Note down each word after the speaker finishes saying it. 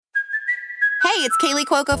Hey, it's Kaylee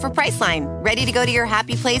Cuoco for Priceline. Ready to go to your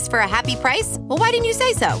happy place for a happy price? Well, why didn't you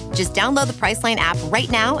say so? Just download the Priceline app right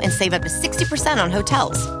now and save up to 60% on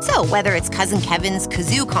hotels. So whether it's Cousin Kevin's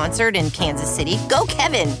Kazoo Concert in Kansas City, go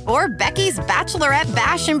Kevin, or Becky's Bachelorette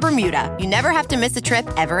Bash in Bermuda, you never have to miss a trip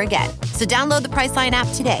ever again. So download the Priceline app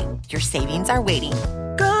today. Your savings are waiting.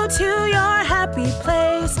 Go to your happy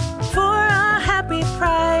place for a happy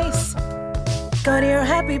price. Go to your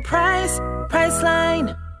happy price,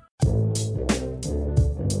 Priceline.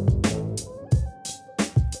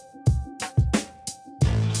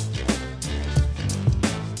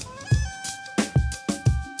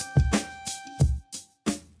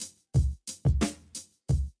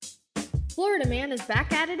 Florida man is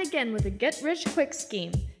back at it again with a get-rich-quick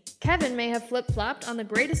scheme. Kevin may have flip-flopped on the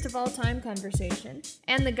greatest of all-time conversation,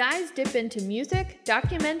 and the guys dip into music,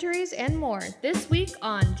 documentaries, and more this week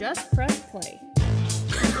on Just Press Play.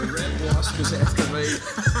 The red wasp is after me.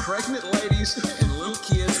 Pregnant ladies and little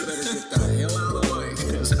kids better get the hell out of the way,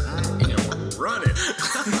 because I am running.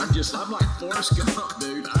 I'm like Forrest Gump,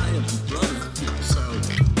 dude. I am running. So,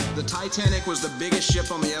 the Titanic was the biggest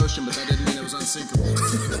ship on the ocean, but that didn't mean it was unsinkable.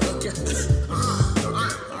 Okay. All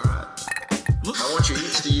right. Look, I want you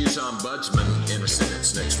each to use ombudsman in a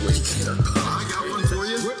sentence next week. I got one for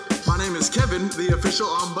you. My name is Kevin, the official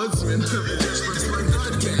ombudsman of the Just Press Play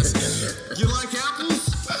podcast. You like apples?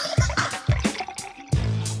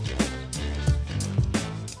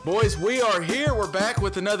 Boys, we are here. We're back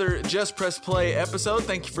with another Just Press Play episode.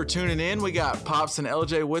 Thank you for tuning in. We got Pops and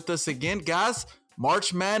LJ with us again. Guys,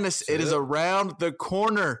 March Madness, it is around the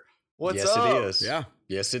corner. What's up? Yes, it is. Yeah.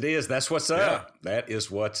 Yes, it is. That's what's up. That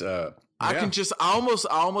is what's up. I can just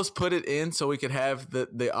almost put it in so we could have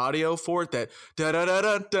the audio for it, that da da da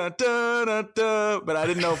da da da da da. But I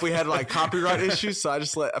didn't know if we had like copyright issues, so I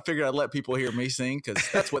figured I'd let people hear me sing, because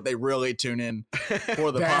that's what they really tune in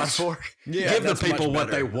for the pod for. Yeah, give the people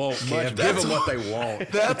what they want, Kev. Give them what they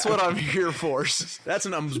want. That's what I'm here for. That's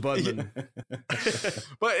an ombudsman.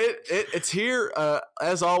 But it's here.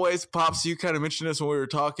 As always, Pops, you kind of mentioned this when we were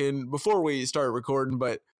talking before we started recording,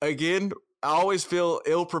 but again, I always feel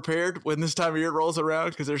ill-prepared when this time of year rolls around,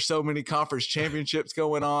 because there's so many conference championships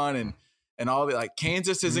going on, and all the, like,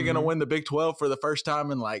 Kansas isn't going to win the Big 12 for the first time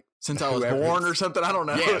in since I was born or something. I don't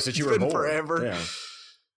know. Yeah, since you were born. Forever. Yeah.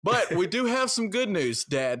 But we do have some good news,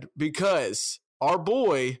 Dad, because our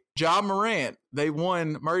boy Ja Morant,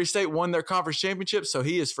 Murray State won their conference championship, so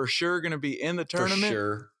he is for sure going to be in the tournament. For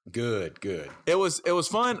sure. Good. It was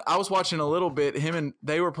fun. I was watching a little bit.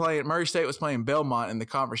 Murray State was playing Belmont in the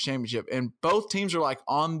conference championship, and both teams are like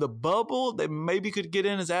on the bubble. They maybe could get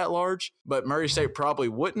in as at-large, but Murray State probably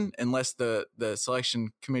wouldn't unless the selection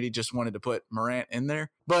committee just wanted to put Morant in there.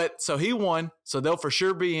 But so he won, so they'll for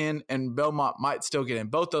sure be in, and Belmont might still get in.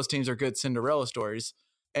 Both those teams are good Cinderella stories.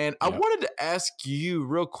 And I wanted to ask you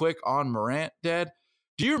real quick on Morant, Dad.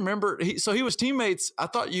 Do you remember? He was teammates. I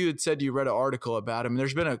thought you had said you read an article about him.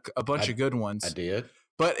 There's been a bunch of good ones. I did.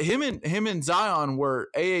 But him and Zion were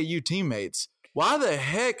AAU teammates. Why the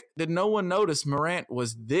heck did no one notice Morant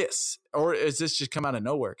was this? Or is this just come out of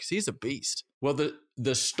nowhere? Because he's a beast. Well,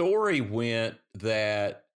 the story went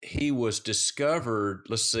that he was discovered.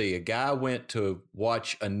 Let's see. A guy went to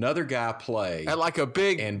watch another guy play at like a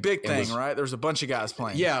big thing, right? There's a bunch of guys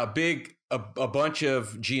playing. Yeah, a bunch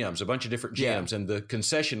of gyms, a bunch of different gyms, and the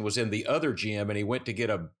concession was in the other gym, and he went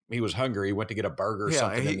to he was hungry. He went to get a burger or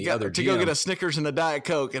something in the other gym. To go get a Snickers and a Diet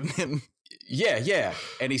Coke, and then Yeah.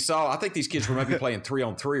 And he saw, I think these kids were maybe playing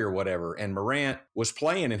 3-on-3 or whatever. And Morant was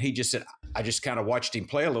playing, and he just said, I just kind of watched him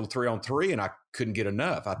play a little 3-on-3, and I couldn't get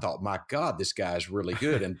enough. I thought, my God, this guy's really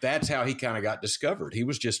good. And that's how he kind of got discovered. He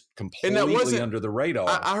was just completely under the radar.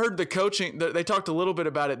 I heard the coaching, they talked a little bit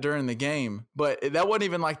about it during the game, but that wasn't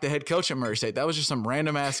even like the head coach at Murray State. That was just some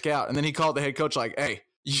random ass scout. And then he called the head coach like, hey,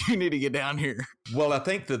 you need to get down here. Well, I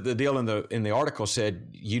think the deal in the article said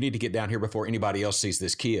you need to get down here before anybody else sees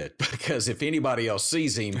this kid, because if anybody else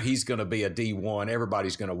sees him, he's going to be a D1.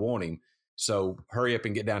 Everybody's going to want him. So hurry up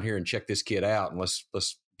and get down here and check this kid out, and let's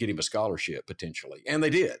get him a scholarship potentially. And they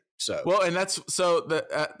did. So well, and that's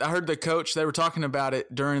I heard the coach, they were talking about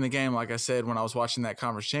it during the game, like I said, when I was watching that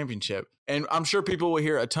conference championship. And I'm sure people will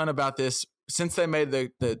hear a ton about this since they made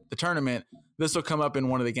the tournament. This will come up in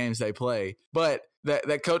one of the games they play. But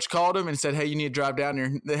that coach called him and said, hey, you need to drive down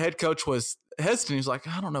here. The head coach was hesitant. He was like,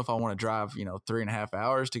 I don't know if I want to drive, 3.5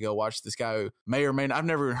 hours to go watch this guy who may or may not, I've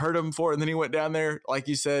never even heard of him before. And then he went down there, like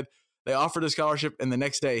you said, they offered a scholarship, and the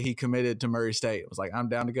next day he committed to Murray State. It was like, I'm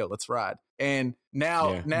down to go. Let's ride. And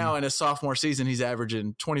now in his sophomore season, he's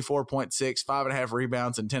averaging 24.6, 5.5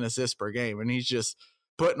 rebounds, and 10 assists per game. And he's just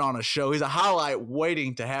putting on a show. He's a highlight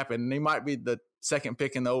waiting to happen. And he might be the second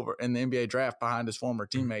pick in the NBA draft behind his former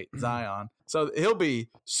teammate Zion. So he'll be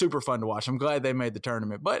super fun to watch. I'm glad they made the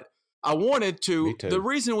tournament. But I wanted to, the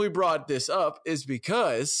reason we brought this up is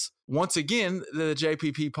because once again, the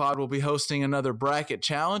JPP pod will be hosting another bracket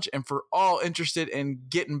challenge. And for all interested in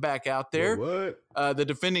getting back out there, the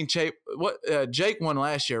defending Jake won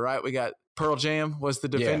last year, right? We got Pearl Jam was the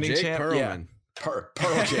defending champ.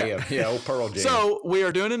 Pearl Jam. Yeah, old Pearl Jam. So we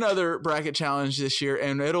are doing another bracket challenge this year,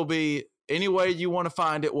 and it'll be any way you want to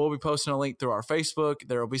find it. We'll be posting a link through our Facebook.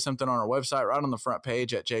 There will be something on our website right on the front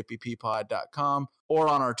page at jpppod.com or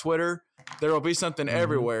on our Twitter. There will be something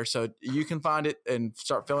everywhere, so you can find it and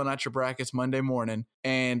start filling out your brackets Monday morning.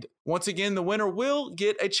 And once again, the winner will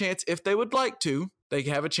get a chance, if they would like to, they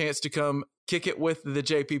have a chance to come kick it with the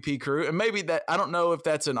JPP crew. And maybe that, I don't know if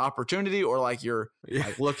that's an opportunity or like you're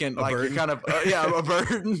like looking like burden. You're kind of, a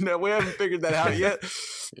burden. We haven't figured that out yet.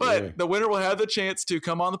 But the winner will have the chance to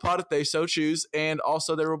come on the pod if they so choose. And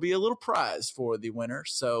also there will be a little prize for the winner.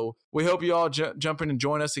 So we hope you all jump in and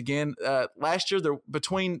join us again. Last year,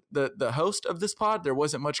 between the host of this pod, there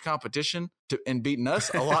wasn't much competition in beating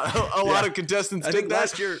us. A lot of contestants did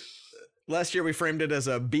that. Last year we framed it as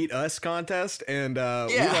a beat us contest, and we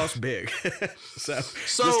lost big. so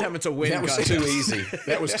this time it's a win. That was too easy.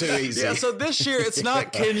 That was too easy. Yeah. So this year it's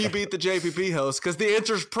not can you beat the JPP host, because the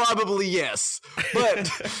answer is probably yes. But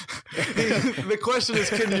the question is,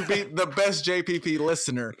 can you beat the best JPP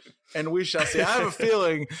listener? And we shall see. I have a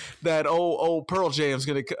feeling that old Pearl Jam is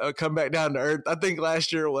going to come back down to earth. I think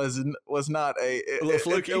last year was not a little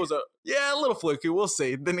fluky. It was a little fluky. We'll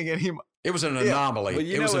see. Then again, it was an anomaly. Well,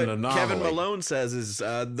 it was an anomaly. Kevin Malone says is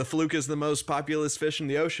the fluke is the most populous fish in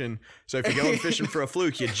the ocean. So if you're going fishing for a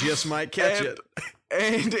fluke, you just might catch it.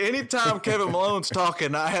 And anytime Kevin Malone's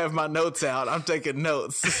talking, I have my notes out. I'm taking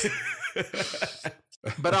notes.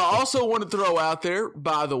 But I also want to throw out there,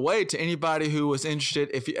 by the way, to anybody who was interested,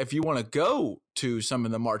 if you want to go to some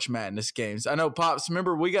of the March Madness games. I know, Pops,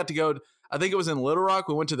 remember we got to go, I think it was in Little Rock.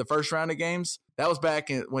 We went to the first round of games. That was back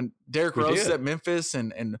when Derrick Rose was at Memphis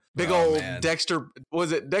and big old man. Dexter,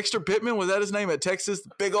 was it Dexter Pittman? Was that his name at Texas?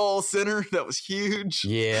 Big old center that was huge.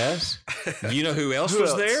 Yes. You know who else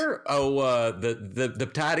was there? Oh, the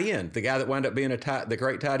tight end, the guy that wound up being the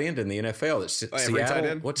great tight end in the NFL. That's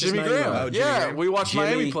Seattle. What's Jimmy his name? Graham. Jimmy Graham. We watched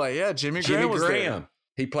Miami play. Yeah, Jimmy Graham was there.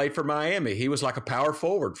 He played for Miami. He was like a power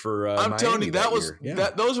forward for I'm Miami telling you,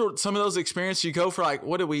 that those were some of those experiences. You go for like,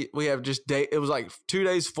 what did we have just it was like 2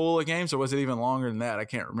 days full of games, or was it even longer than that? I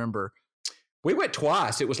can't remember. We went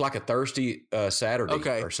twice. It was like a Thursday,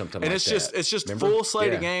 Saturday or something and like that. It's just full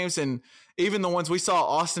slate of games. And even the ones we saw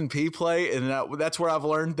Austin P play, and that's where I've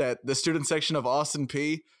learned that the student section of Austin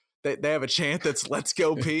P, they have a chant that's Let's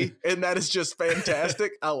Go P. And that is just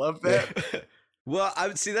fantastic. I love that. Well,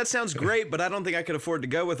 I see that sounds great, but I don't think I could afford to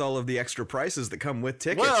go with all of the extra prices that come with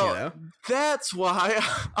tickets. Well, that's why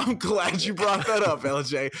I'm glad you brought that up,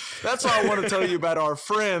 LJ. That's why I want to tell you about our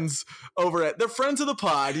friends over at, they're friends of the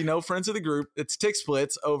pod, friends of the group. It's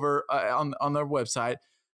TickSplits over on their website.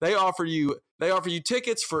 They offer you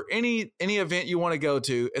tickets for any event you want to go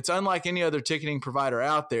to. It's unlike any other ticketing provider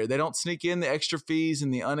out there. They don't sneak in the extra fees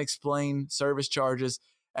and the unexplained service charges.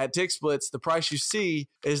 At TickSplits, the price you see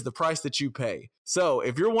is the price that you pay. So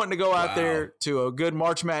if you're wanting to go out there to a good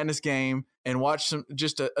March Madness game and watch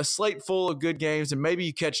just a slate full of good games, and maybe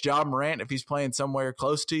you catch Ja Morant if he's playing somewhere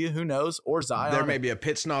close to you, who knows, or Zion. There may be a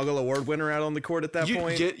Pittsnoggle Award winner out on the court at that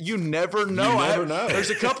point. You never know. There's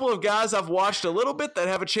a couple of guys I've watched a little bit that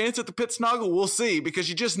have a chance at the Pittsnoggle. We'll see, because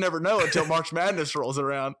you just never know until March Madness rolls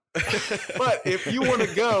around. But if you want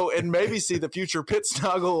to go and maybe see the future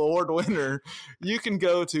Pittsnoggle Award winner, you can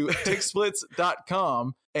go to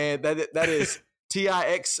TickSplits.com, and that is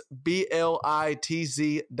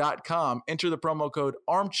TIXBLITZ.com. Enter the promo code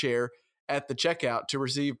armchair at the checkout to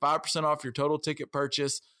receive 5% off your total ticket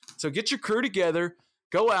purchase. So get your crew together,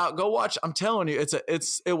 go out, go watch. I'm telling you,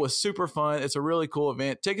 it was super fun. It's a really cool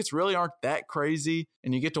event. Tickets really aren't that crazy,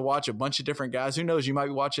 and you get to watch a bunch of different guys. Who knows? You might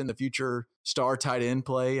be watching the future star tight end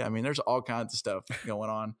play. I mean, there's all kinds of stuff going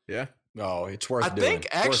on. Yeah. Oh, it's worth doing. I think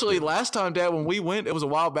actually last time, Dad, when we went, it was a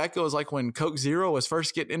while back. It was like when Coke Zero was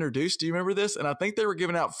first getting introduced. Do you remember this? And I think they were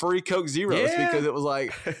giving out free Coke Zeros because it was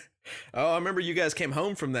like... Oh, I remember you guys came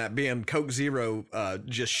home from that being Coke Zero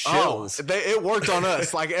just shills. It worked on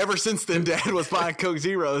us. Like ever since then, Dad was buying Coke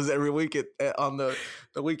Zeros every week on the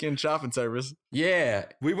weekend shopping service. Yeah.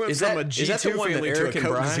 We went from a G2 family to a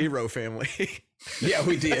Coke Zero family. Yeah,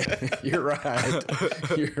 we did. You're right.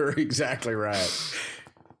 You're exactly right.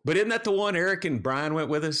 But isn't that the one Eric and Brian went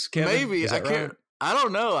with us, Kevin? Maybe. I can't. I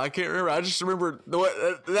don't know. I can't remember. I just remember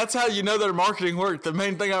that's how you know their marketing worked. The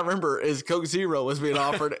main thing I remember is Coke Zero was being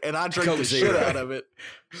offered, and I drank the shit out of it.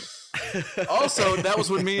 Also, that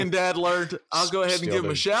was when me and Dad learned. I'll go ahead and give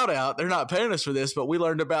them a shout out. They're not paying us for this, but we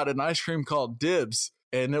learned about an ice cream called Dibs,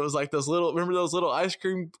 and it was like remember those little ice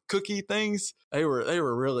cream cookie things? They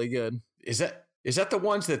were really good. Is that the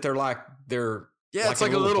ones that they're yeah, it's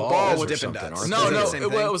like a little ball with Dippin' Dots. No,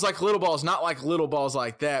 it was like little balls, not like little balls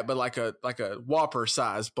like that, but like a Whopper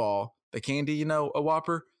size ball. The candy, a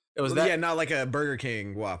Whopper. It was that. Yeah, not like a Burger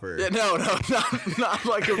King Whopper. Yeah, no, not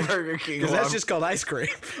like a Burger King. Because that's just called ice cream.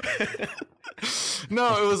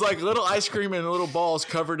 No, it was like little ice cream and little balls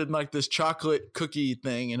covered in like this chocolate cookie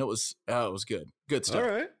thing, and it was good. Good stuff. All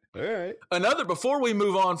right. Before we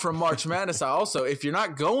move on from March Madness, if you're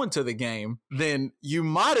not going to the game, then you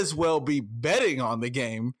might as well be betting on the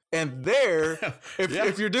game. And there,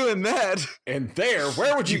 if you're doing that,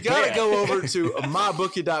 where would you got to go over to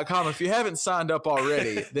mybookie.com. If you haven't signed up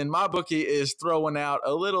already, then MyBookie is throwing out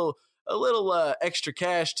a little extra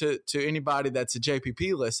cash to anybody that's a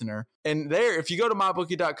JPP listener. And there, if you go to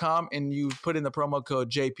mybookie.com and you put in the promo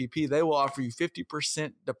code JPP, they will offer you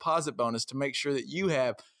 50% deposit bonus to make sure that you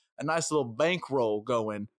have a nice little bankroll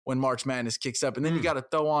going when March Madness kicks up. And then you got to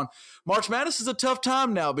throw on March Madness is a tough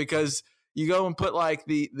time now because you go and put like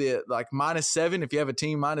the like -7. If you have a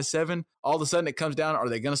team -7, all of a sudden it comes down. Are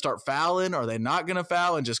they going to start fouling? Are they not going to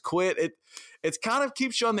foul and just quit? It's kind of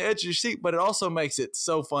keeps you on the edge of your seat, but it also makes it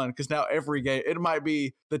so fun because now every game, it might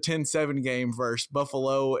be the 10-7 game versus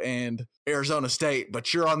Buffalo and Arizona State,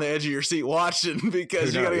 but you're on the edge of your seat watching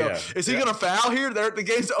because you got to go, is he going to foul here? The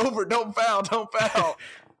game's over. Don't foul.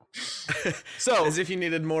 So as if you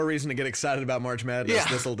needed more reason to get excited about March Madness,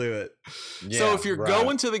 this will do it. So if you're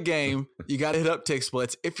going to the game, you got to hit up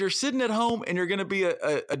TixSplits. If you're sitting at home and you're going to be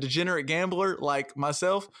a degenerate gambler like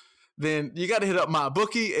myself, then you got to hit up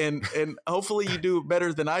MyBookie and hopefully you do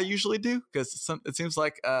better than I usually do because it seems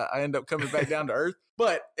like I end up coming back down to earth.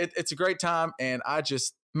 But it's a great time, and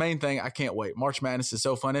main thing, I can't wait. March Madness is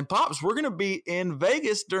so fun. And Pops, we're going to be in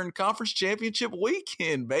Vegas during Conference Championship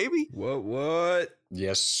weekend, baby. What?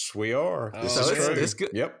 Yes, we are. This is true.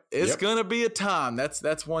 It's going to be a time.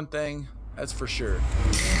 That's one thing. That's for sure.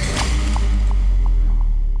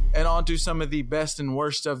 And on to some of the best and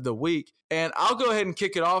worst of the week. And I'll go ahead and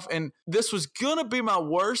kick it off. And this was going to be my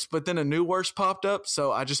worst, but then a new worst popped up.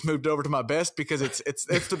 So I just moved over to my best because it's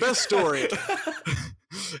the best story.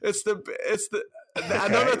 I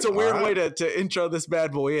know that's a weird way to intro this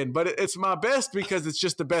bad boy in, but it's my best because it's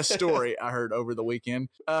just the best story I heard over the weekend.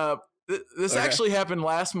 This actually happened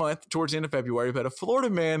last month towards the end of February, but a Florida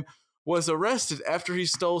man was arrested after he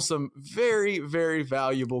stole some very, very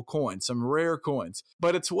valuable coins, some rare coins.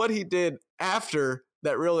 But it's what he did after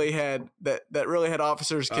that really had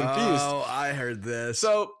officers confused. Oh, I heard this.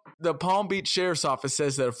 So the Palm Beach Sheriff's Office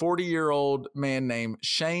says that a 40-year-old man named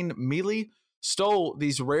Shane Mealy stole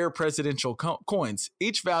these rare presidential coins,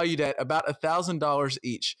 each valued at about $1,000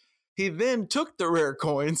 each. He then took the rare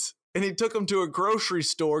coins and he took them to a grocery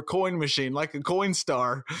store coin machine, like a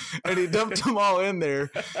Coinstar, and he dumped them all in there.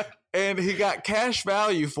 And he got cash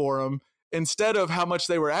value for them instead of how much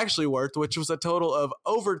they were actually worth, which was a total of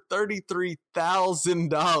over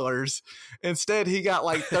 $33,000. Instead, he got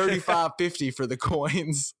like $35.50 for the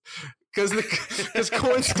coins. Because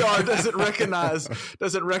Coinstar doesn't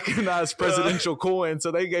recognize presidential coins,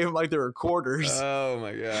 so they gave him like they were quarters. Oh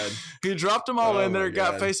my god! He dropped them all in there,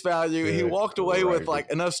 got face value. He walked away with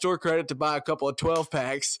like enough store credit to buy a couple of 12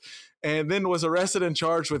 packs, and then was arrested and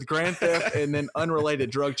charged with grand theft and then unrelated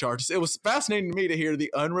drug charges. It was fascinating to me to hear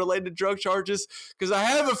the unrelated drug charges because I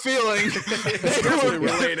have a feeling they were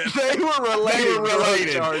related. They were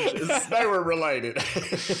related charges. They were related.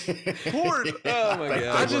 Poor, oh my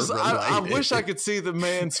god! I wish I could see the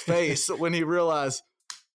man's face when he realized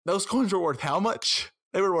those coins were worth how much?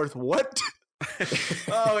 They were worth what?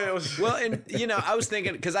 Oh, it was well, and I was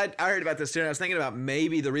thinking because I heard about this too, and I was thinking about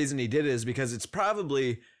maybe the reason he did it is because it's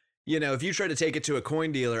probably. If you try to take it to a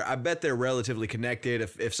coin dealer, I bet they're relatively connected.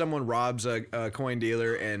 If someone robs a coin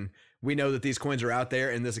dealer and we know that these coins are out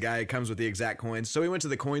there and this guy comes with the exact coins. So he went to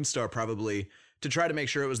the Coinstar probably to try to make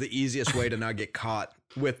sure it was the easiest way to not get caught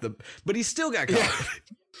with but he still got caught. Yeah.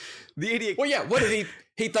 The idiot. Well, yeah. What did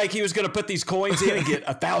he think he was going to put these coins in and get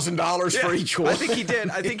 $1,000 for each coin? I think he did.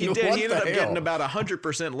 He ended up getting about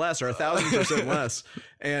 100% less or 1,000% less,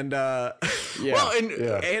 and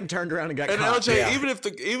and turned around and got caught. And LJ, even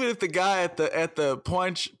if the guy at the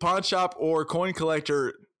pawn shop or coin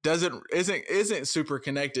collector isn't super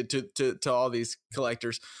connected to all these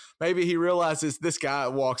collectors, maybe he realizes this guy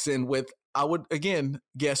walks in with I would again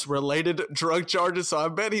guess related drug charges. So I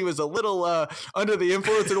bet he was a little under the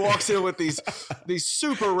influence and walks in with these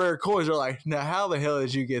super rare coins. They're like, now how the hell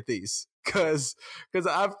did you get these? Because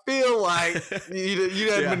I feel like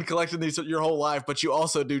you hadn't been collecting these your whole life, but you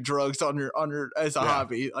also do drugs on your as a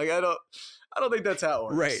hobby. Like I don't think that's how it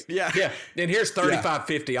works. Right. Yeah. Yeah. And here's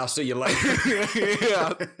 $35.50. I'll see you later.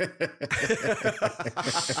 Yeah.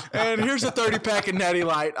 And here's a 30-pack of Natty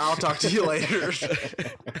Light. I'll talk to you later.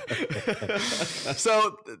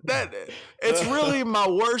 So that it's really my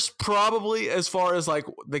worst, probably, as far as like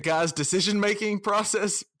the guy's decision-making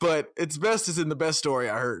process, but it's best is in the best story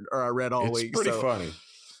I heard or I read all week. It's pretty funny.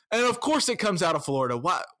 And of course it comes out of Florida.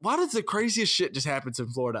 Why does the craziest shit just happens in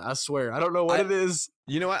Florida? I swear. I don't know what it is.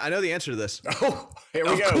 You know what? I know the answer to this. Oh, here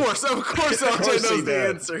we go. Of course, LJ knows the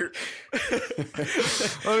answer.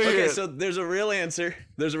 Okay, so there's a real answer.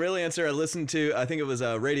 There's a real answer. I listened to, I think it was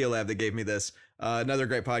Radiolab that gave me this. Another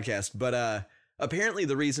great podcast. But apparently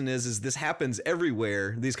the reason is this happens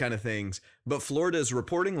everywhere, these kind of things. But Florida's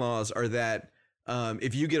reporting laws are that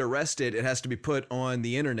if you get arrested, it has to be put on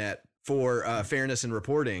the internet for fairness in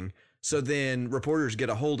reporting. So then reporters get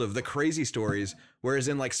a hold of the crazy stories, whereas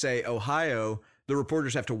in like say Ohio, the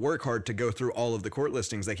reporters have to work hard to go through all of the court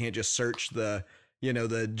listings. They can't just search the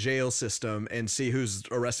jail system and see who's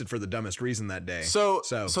arrested for the dumbest reason that day. So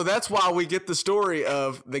that's why we get the story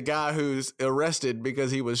of the guy who's arrested because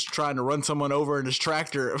he was trying to run someone over in his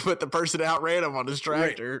tractor, but the person outran him on his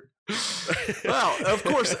tractor. Right. Well, of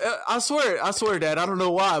course, I swear, Dad, I don't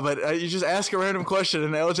know why, but you just ask a random question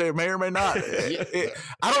and LJ may or may not.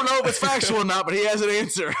 I don't know if it's factual or not, but he has an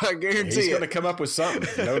answer. I guarantee He's going to come up with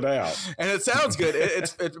something, no doubt. And it sounds good.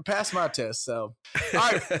 It passed my test. So, all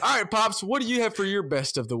right, Pops, what do you have for your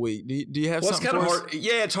best of the week? Do you have something? It's kind of hard.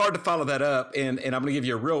 Yeah, it's hard to follow that up, and I'm going to give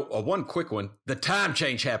you one quick one. The time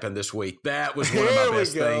change happened this week. That was one of my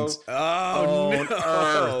best things. Oh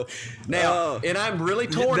no! Now, and I'm really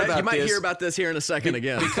torn about you might hear about this here in a second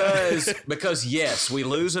again. Because yes, we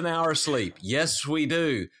lose an hour of sleep. Yes, we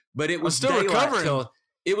do. But it was still recovering.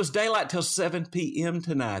 It was daylight till 7 p.m.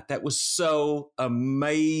 tonight. That was so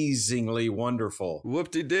amazingly wonderful.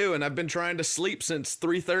 Whoop-de-doo. And I've been trying to sleep since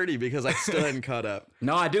 3:30 because I still hadn't caught up.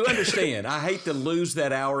 No, I do understand. I hate to lose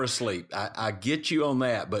that hour of sleep. I get you on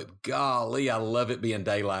that. But golly, I love it being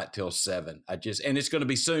daylight till 7. And it's going to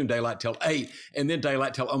be soon daylight till 8 and then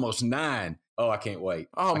daylight till almost 9. Oh, I can't wait.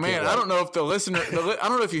 Oh, man. I don't know if the listener, I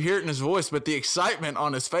don't know if you hear it in his voice, but the excitement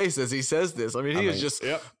on his face as he says this. I mean, he is just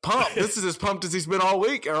pumped. This is as pumped as he's been all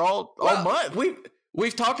week or all month.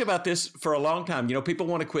 We've talked about this for a long time. You know, people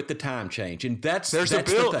want to quit the time change, and that's a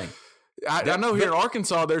bill. The thing. I know here in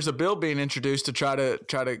Arkansas, there's a bill being introduced to try to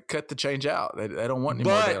cut the change out. They don't want any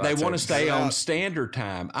more daylight. But they want to stay on standard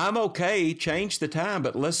time. I'm okay, change the time,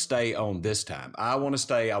 but let's stay on this time. I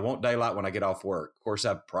want daylight when I get off work. Of course,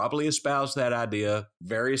 I've probably espoused that idea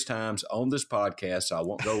various times on this podcast, so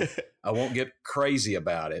I won't get crazy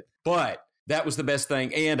about it. But that was the best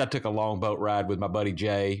thing. And I took a long boat ride with my buddy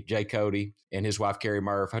Jay Cody, and his wife Carrie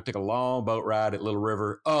Murph. I took a long boat ride at Little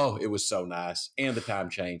River. Oh, it was so nice. And the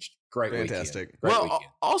time changed. Great Fantastic. Weekend. Great weekend.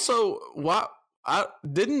 Also, why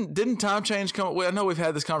didn't time change come? I know we've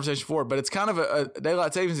had this conversation before, but it's kind of a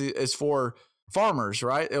daylight savings is for farmers,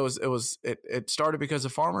 right? It started because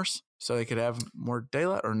of farmers, so they could have more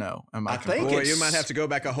daylight, or no? I think you might have to go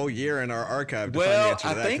back a whole year in our archive to find the answer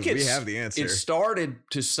to that, I think we have the answer. It started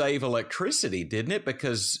to save electricity, didn't it?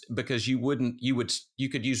 Because you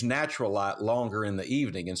could use natural light longer in the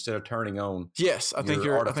evening instead of turning on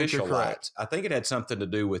artificial lights. I think it had something to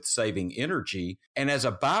do with saving energy, and as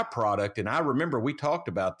a byproduct, and I remember we talked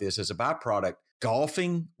about this as a byproduct.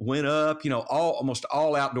 Golfing went up, almost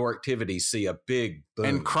all outdoor activities see a big boom.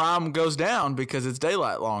 And crime goes down because it's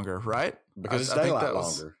daylight longer, right? Because it's daylight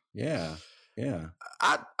longer. Yeah.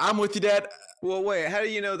 I'm with you, Dad. Well, wait, how do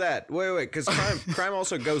you know that? Wait, because crime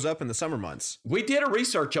also goes up in the summer months. We did a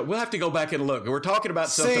research. We'll have to go back and look. We're talking about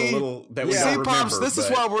something a little that we don't remember. Pops, this is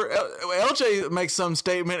why LJ makes some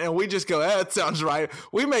statement and we just go, that sounds right.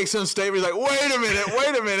 We make some statements like, wait a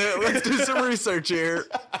minute, let's do some research here.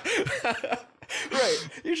 Right.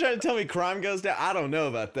 You're trying to tell me crime goes down? I don't know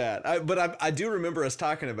about that. But I do remember us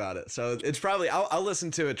talking about it. So it's probably, I'll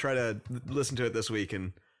listen to it, try to listen to it this week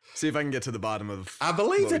and see if I can get to the bottom of I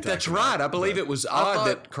believe that's right. I believe it was odd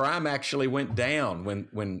that crime actually went down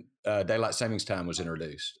when daylight savings time was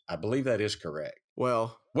introduced. I believe that is correct.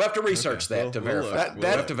 Well, we'll have to research that to verify. We'll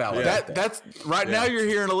have to validate that. That's right now. You're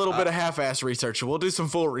hearing a little bit of half-ass research. We'll do some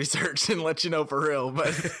full research and let you know for real. But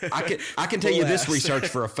I can tell you this research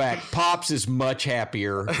for a fact. Pops is much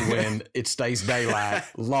happier when it stays daylight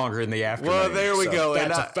longer in the afternoon. Well, there we go.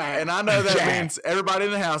 That's a fact. And I know that means everybody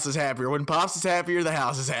in the house is happier. When Pops is happier, the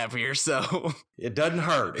house is happier. So it doesn't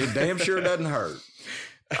hurt. It damn sure doesn't hurt.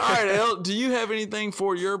 All right, El, do you have anything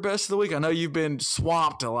for your best of the week? I know you've been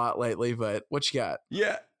swamped a lot lately, but what you got?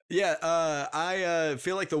 Yeah. I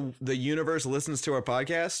feel like the universe listens to our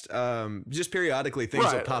podcast. Just periodically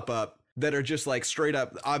things will pop up that are just like straight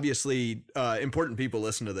up, obviously important people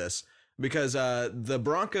listen to this because the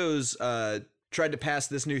Broncos tried to pass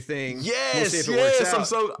this new thing. Yes, we'll see if it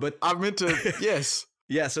works out. But I meant to, yes.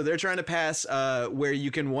 Yeah, so they're trying to pass where you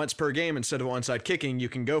can once per game instead of onside kicking, you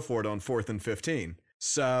can go for it on 4th and 15.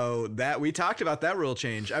 So that we talked about that rule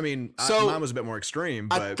change. I mean, mine was a bit more extreme.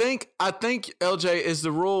 But I think LJ is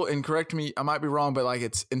the rule, and correct me, I might be wrong, but like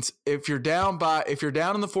it's if you're down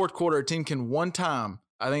in the fourth quarter, a team can one time.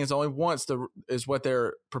 I think it's only once is what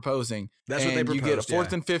they're proposing. That's what they proposed. You get a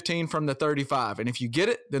 4th and 15 from the 35, and if you get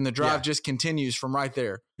it, then the drive just continues from right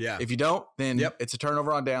there. Yeah. If you don't, then it's a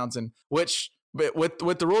turnover on downs, but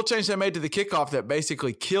with the rule change they made to the kickoff that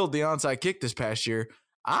basically killed the onside kick this past year,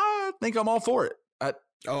 I think I'm all for it.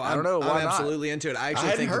 I don't know. Why I'm not? absolutely into it. I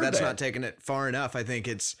actually think that's not taking it far enough. I think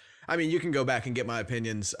you can go back and get my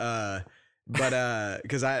opinions, but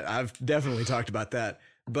because I've definitely talked about that.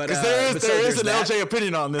 But because there is an LJ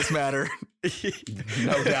opinion on this matter.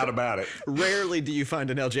 No doubt about it. Rarely do you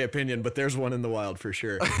find an LJ opinion, but there's one in the wild for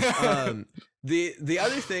sure. The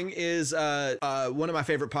other thing is one of my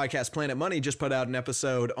favorite podcasts, Planet Money, just put out an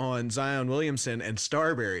episode on Zion Williamson and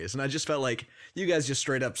Starberries, and I just felt like you guys just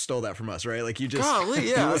straight up stole that from us, right? Like you just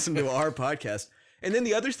you listened to our podcast. And then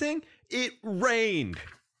the other thing, it rained.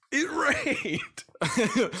 It rained.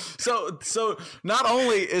 So not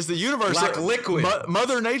only is the universe like liquid,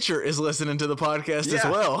 Mother Nature is listening to the podcast as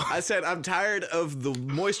well. I said I'm tired of the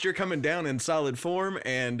moisture coming down in solid form,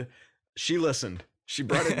 and she listened. She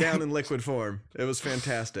brought it down in liquid form. It was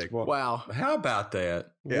fantastic. Well, wow. How about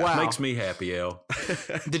that? Yeah. Wow. Makes me happy, El.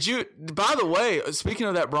 By the way, speaking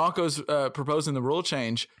of that Broncos proposing the rule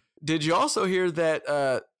change, did you also hear that,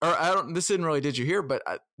 did you hear, but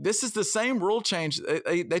this is the same rule change.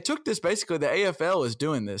 They took this, basically the AFL is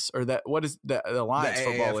doing this, or that, what is the Alliance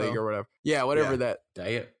Football League or whatever. Yeah, whatever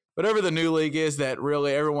whatever the new league is that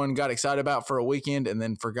really everyone got excited about for a weekend and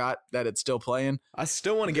then forgot that it's still playing. I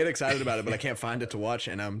still want to get excited about it, but I can't find it to watch,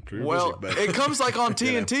 and I'm too busy. But it comes like on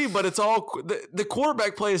TNT, but it's all the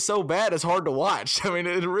quarterback play is so bad it's hard to watch. I mean,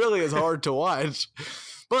 it really is hard to watch.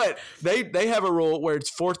 But they have a rule where it's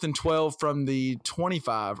 4th and 12 from the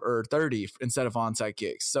 25 or 30 instead of onside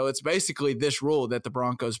kicks. So it's basically this rule that the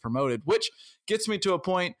Broncos promoted, which gets me to a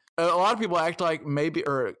point. A lot of people act like maybe,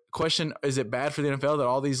 or question, is it bad for the NFL that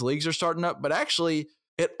all these leagues are starting up? But actually,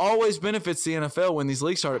 it always benefits the NFL when these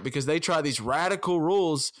leagues start up because they try these radical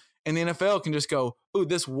rules and the NFL can just go, ooh,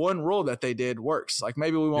 this one rule that they did works. Like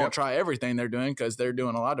maybe we won't try everything they're doing because they're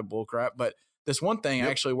doing a lot of bull crap, but this one thing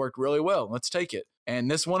actually worked really well. Let's take it.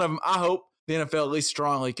 And this one of them, I hope the NFL at least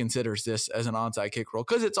strongly considers this as an onside kick rule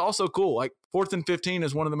because it's also cool. Like 4th and 15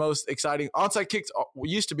 is one of the most exciting. Onside kicks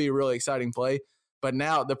used to be a really exciting play, but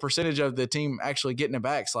now the percentage of the team actually getting it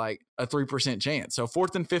back is like a 3% chance. So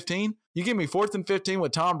 4th and 15, you give me 4th and 15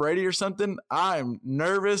 with Tom Brady or something, I'm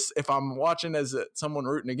nervous if I'm watching as someone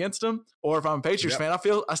rooting against him, or if I'm a Patriots fan,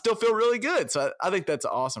 I still feel really good. So I think that's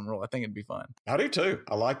an awesome rule. I think it'd be fun. I do too.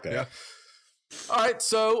 I like that. Yeah. All right,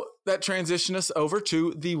 so that transitions us over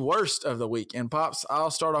to the worst of the week. And Pops, I'll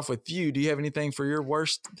start off with you. Do you have anything for your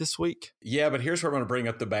worst this week? Yeah, but here's where I'm going to bring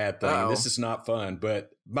up the bad thing. Uh-oh. This is not fun,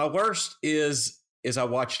 but my worst is I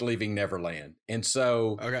watched Leaving Neverland. And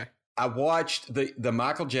so I watched the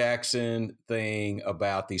Michael Jackson thing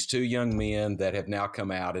about these two young men that have now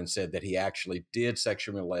come out and said that he actually did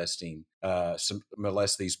sexually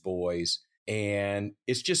molest these boys. And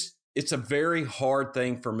it's a very hard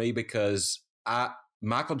thing for me because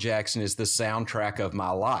Michael Jackson is the soundtrack of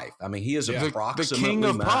my life. I mean, he is approximately the king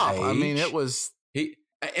of my pop. age. I mean, it was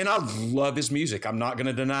and I love his music. I'm not going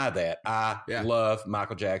to deny that. I love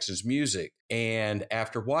Michael Jackson's music. And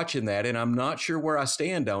after watching that, and I'm not sure where I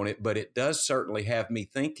stand on it, but it does certainly have me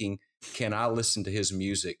thinking, can I listen to his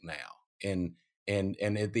music now? And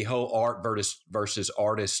the whole art versus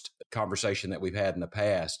artist conversation that we've had in the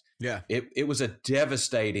past. Yeah. It was a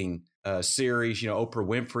devastating series. You know, Oprah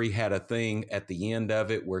Winfrey had a thing at the end of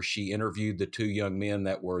it where she interviewed the two young men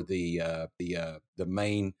that were the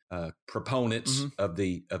main proponents of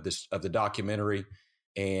the documentary,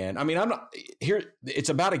 And I mean, I'm not here. It's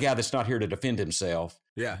about a guy that's not here to defend himself.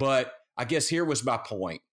 Yeah. But I guess here was my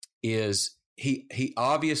point is he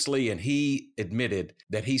obviously, and he admitted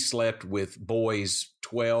that he slept with boys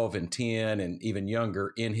 12 and 10 and even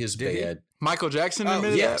younger in his bed. Michael Jackson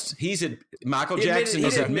admitted yes. that? Michael Jackson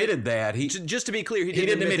has admitted that. Just to be clear, he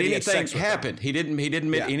didn't admit anything happened. He didn't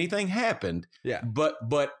admit anything happened. Yeah. But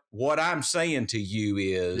what I'm saying to you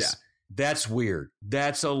is that's weird.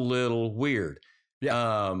 That's a little weird.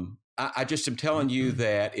 Yeah. I just am telling you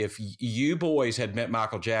that if you boys had met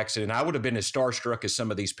Michael Jackson, and I would have been as starstruck as some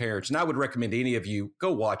of these parents, and I would recommend any of you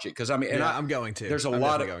go watch it because I mean, I'm going to. There's a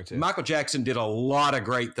lot of Michael Jackson did a lot of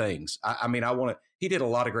great things. He did a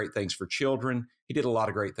lot of great things for children. He did a lot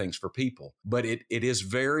of great things for people. But it is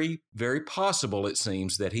very, very possible, it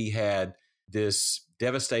seems, that he had this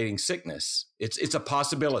devastating sickness. It's a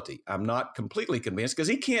possibility. I'm not completely convinced because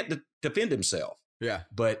he can't defend himself. Yeah.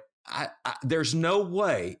 But there's no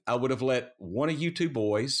way I would have let one of you two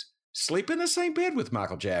boys sleep in the same bed with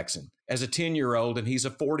Michael Jackson as a 10-year-old and he's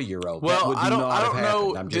a 40-year-old. Well, I don't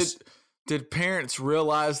know. Did parents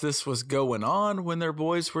realize this was going on when their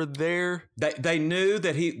boys were there? They knew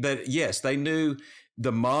they knew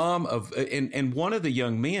the mom of, and one of the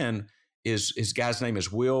young men his guy's name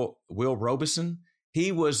is Will Robeson.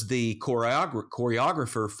 He was the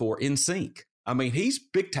choreographer for NSYNC. I mean, he's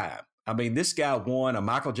big time. I mean, this guy won a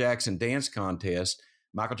Michael Jackson dance contest.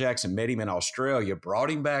 Michael Jackson met him in Australia, brought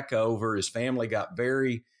him back over. His family got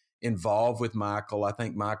very involved with Michael. I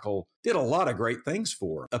think Michael did a lot of great things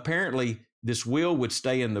for him. Apparently, this Will would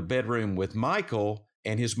stay in the bedroom with Michael,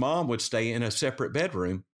 and his mom would stay in a separate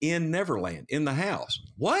bedroom in Neverland, in the house.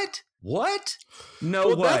 What?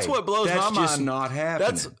 No way. That's what blows my mind. That's just not happening.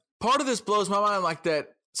 That's part of this blows my mind, like that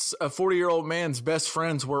a 40-year-old man's best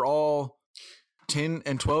friends were all 10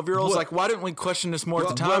 and 12-year-olds. Like, why didn't we question this more at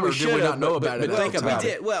the time, or did we not know about it? But think about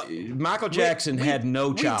it. Well, Michael Jackson had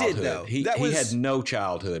no childhood. We did, though. He had no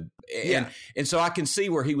childhood. And so I can see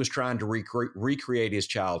where he was trying to recreate his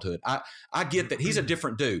childhood. I get that he's a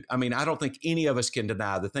different dude. I mean, I don't think any of us can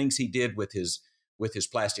deny the things he did with his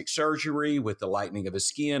plastic surgery, with the lightening of his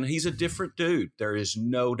skin. He's a different dude. There is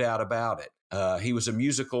no doubt about it. He was a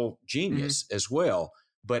musical genius as well.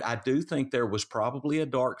 But I do think there was probably a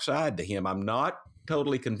dark side to him. I'm not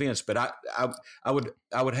totally convinced, but I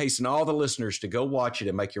would hasten all the listeners to go watch it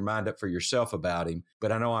and make your mind up for yourself about him.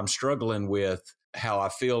 But I know I'm struggling with how I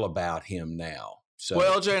feel about him now. So,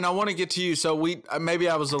 well, LJ, and I want to get to you. So maybe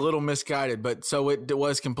I was a little misguided, but so it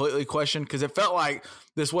was completely questioned because it felt like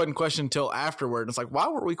this wasn't questioned until afterward. It's like, why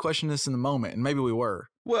were we questioning this in the moment? And maybe we were.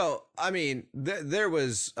 Well, I mean, there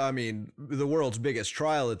was, the world's biggest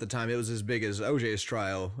trial at the time. It was as big as OJ's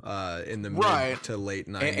trial in the mid to late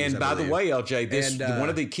 90s. And by the way, LJ, one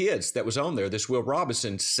of the kids that was on there, this Will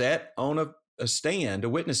Robinson, sat on a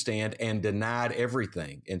witness stand, and denied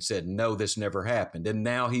everything and said, no, this never happened. And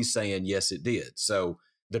now he's saying, yes, it did. So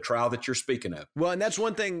the trial that you're speaking of. Well, and that's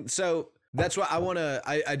one thing. So that's why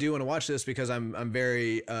I do want to watch this because I'm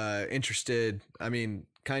very interested. I mean,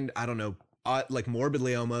 I don't know, like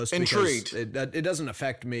morbidly almost intrigued. It doesn't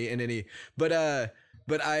affect me in any, but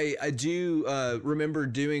I do remember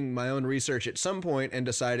doing my own research at some point and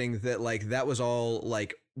deciding that like that was all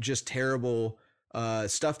like just terrible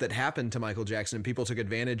stuff that happened to Michael Jackson, and people took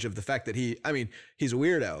advantage of the fact that he's a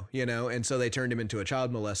weirdo, and so they turned him into a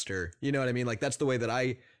child molester. You know what I mean? Like that's the way that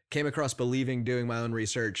I came across believing doing my own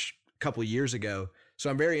research a couple of years ago. So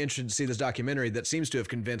I'm very interested to see this documentary that seems to have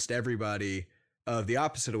convinced everybody of the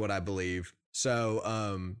opposite of what I believe. So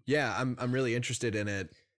I'm really interested in it.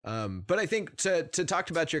 But I think to talk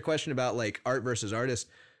about your question about like art versus artist,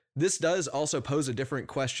 this does also pose a different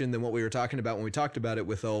question than what we were talking about when we talked about it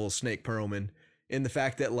with old Snake Perlman, in the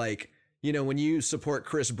fact that like, when you support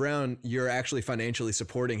Chris Brown, you're actually financially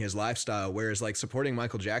supporting his lifestyle. Whereas like supporting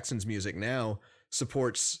Michael Jackson's music now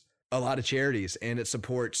supports a lot of charities, and it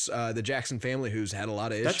supports the Jackson family, who's had a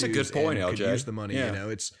lot of issues. That's a good point, and LJ. could use the money.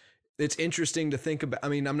 Yeah. It's interesting to think about. I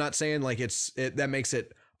mean, I'm not saying like that makes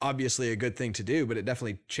it obviously a good thing to do, but it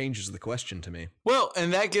definitely changes the question to me. Well,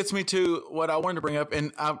 and that gets me to what I wanted to bring up,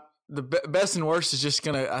 and the best and worst is just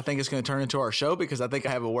I think it's going to turn into our show, because I think I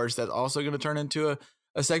have a worst that's also going to turn into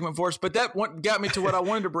a segment for us. But that got me to what I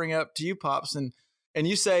wanted to bring up to you, Pops. And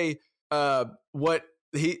you say what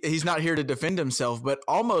he's not here to defend himself, but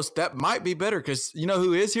almost that might be better, because you know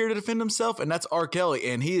who is here to defend himself, and that's R. Kelly.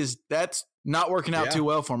 And that's not working out too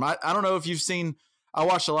well for him. I don't know if you've seen, I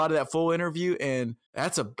watched a lot of that full interview, and I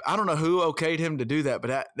don't know who okayed him to do that,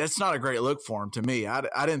 but that's not a great look for him to me.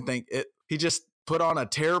 I didn't think it. put on a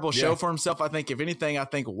terrible show Yeah. for himself. I think, if anything, I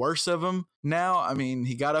think worse of him now. I mean,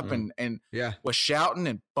 he got up and was shouting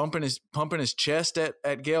and pumping his chest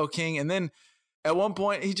at Gayle King. And then at one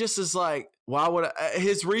point, he just is like, why would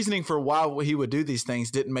his reasoning for why he would do these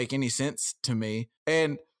things didn't make any sense to me.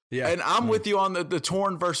 And I'm with you on the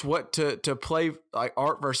torn versus what to play, like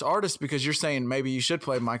art versus artist, because you're saying maybe you should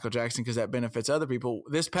play Michael Jackson because that benefits other people.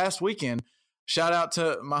 This past weekend, shout out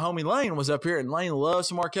to my homie Lane was up here, and Lane loves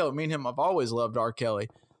some R. Kelly. Me and him, I've always loved R. Kelly.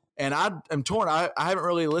 And I am torn. I haven't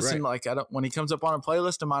really listened. Right. Like, when he comes up on a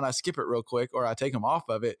playlist of mine, I skip it real quick or I take him off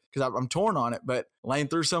of it because I'm torn on it. But Lane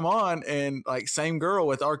threw some on, and like Same Girl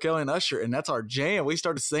with R. Kelly and Usher, and that's our jam. We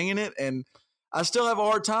started singing it, and I still have a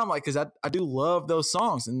hard time, like, because I do love those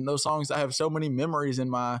songs, and those songs, I have so many memories in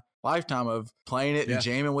my lifetime of playing it and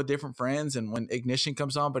jamming with different friends, and when Ignition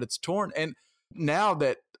comes on. But it's torn. And now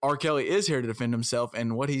that R. Kelly is here to defend himself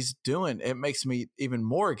and what he's doing, it makes me even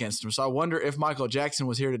more against him. So I wonder if Michael Jackson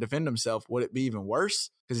was here to defend himself, would it be even worse?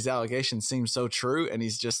 Because his allegations seem so true, and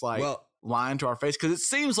he's just like lying to our face. Because it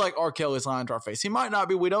seems like R. Kelly is lying to our face. He might not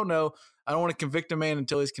be. We don't know. I don't want to convict a man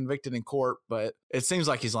until he's convicted in court, but it seems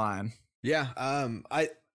like he's lying. Yeah.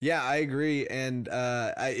 I agree. And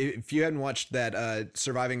if you hadn't watched that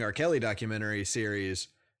Surviving R. Kelly documentary series,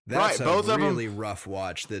 that's both a of them, really rough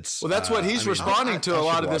watch. That's what he's responding to a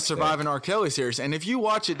lot of this Surviving R. Kelly series. And if you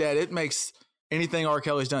watch it, Dad, it makes anything R.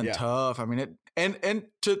 Kelly's done tough. I mean, it and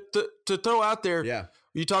to throw out there,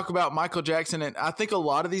 you talk about Michael Jackson, and I think a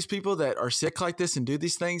lot of these people that are sick like this and do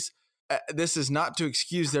these things, this is not to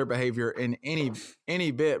excuse their behavior in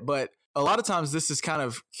any bit, but a lot of times this is kind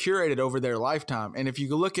of curated over their lifetime. And if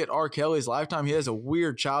you look at R. Kelly's lifetime, he has a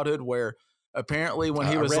weird childhood where apparently when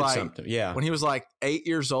he was like 8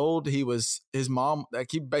 years old, his mom, like,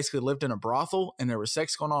 he basically lived in a brothel and there was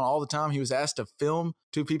sex going on all the time. He was asked to film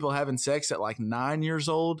two people having sex at like 9 years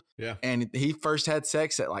old. Yeah. And he first had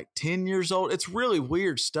sex at like 10 years old. It's really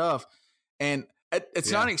weird stuff. And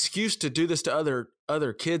it's not an excuse to do this to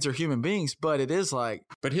other kids or human beings, but it is like.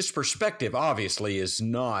 But his perspective obviously is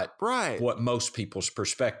not what most people's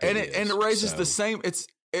perspective is. And it raises the same.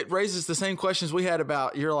 It raises the same questions we had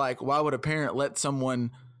about. You're like, why would a parent let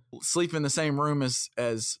someone sleep in the same room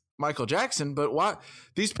as Michael Jackson? But why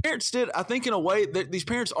these parents did? I think in a way that these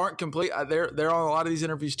parents aren't complete. They're on a lot of these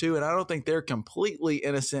interviews too, and I don't think they're completely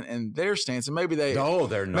innocent in their stance. And maybe they're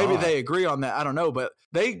not. Maybe they agree on that. I don't know, but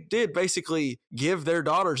they did basically give their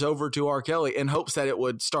daughters over to R. Kelly in hopes that it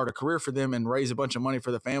would start a career for them and raise a bunch of money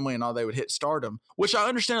for the family, and all they would hit stardom. Which I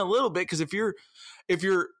understand a little bit, because if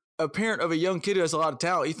you're a parent of a young kid who has a lot of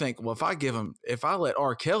talent, you think, well, if I let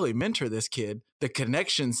R. Kelly mentor this kid, the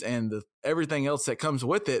connections and everything else that comes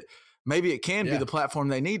with it, maybe it can be the platform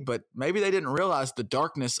they need. But maybe they didn't realize the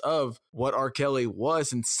darkness of what R. Kelly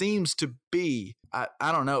was and seems to be. I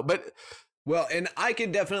don't know. But well, and I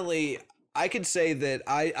could say that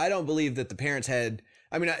I don't believe that the parents had.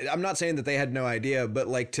 I mean, I'm not saying that they had no idea, but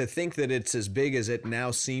like, to think that it's as big as it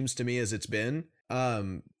now seems to me as it's been.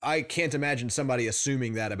 I can't imagine somebody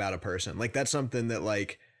assuming that about a person. Like, that's something that,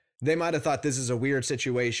 like, they might have thought this is a weird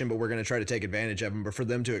situation, but we're going to try to take advantage of him. But for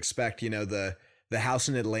them to expect, the house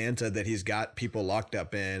in Atlanta that he's got people locked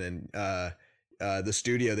up in, and the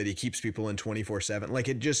studio that he keeps people in 24/7, like,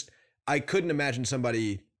 I couldn't imagine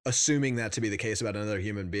somebody assuming that to be the case about another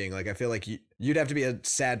human being. Like, I feel like you'd have to be a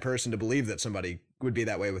sad person to believe that somebody would be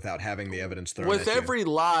that way without having the evidence thrown with at every you.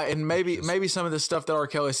 Lie. And maybe some of the stuff that R.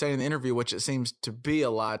 Kelly saying in the interview, which it seems to be a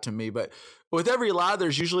lie to me, but with every lie,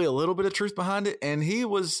 there's usually a little bit of truth behind it. And he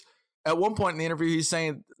was, at one point in the interview, he's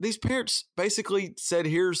saying these parents basically said,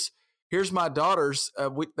 here's my daughters.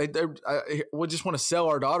 We just want to sell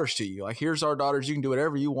our daughters to you. Like, here's our daughters. You can do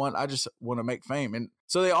whatever you want. I just want to make fame. And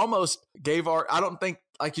so they almost gave I don't think,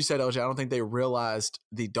 like you said, LJ, I don't think they realized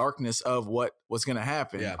the darkness of what was going to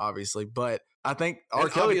happen, obviously. But I think R.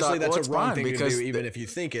 Kelly obviously thought, that's a wrong thing because to do, even if you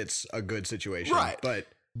think it's a good situation. Right.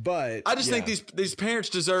 But I just think these parents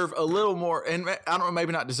deserve a little more, and I don't know,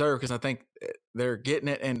 maybe not deserve, because I think they're getting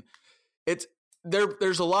it. And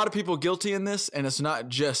there's a lot of people guilty in this, and it's not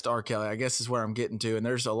just R. Kelly, I guess is where I'm getting to. And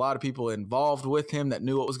there's a lot of people involved with him that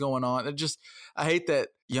knew what was going on. I hate that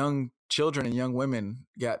young children and young women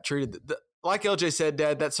got treated. Like LJ said,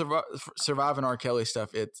 Dad, that surviving R. Kelly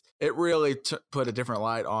stuff, it really put a different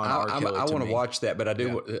light on R. Kelly. I want to watch that, but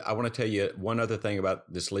I want to tell you one other thing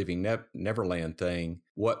about this Leaving Neverland thing.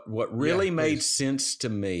 What really made sense to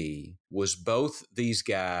me was both these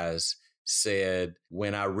guys said,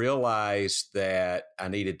 when I realized that I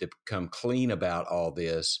needed to come clean about all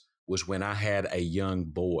this was when I had a young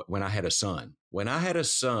boy, when I had a son. when I had a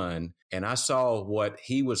son and I saw what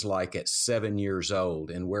he was like at 7 years old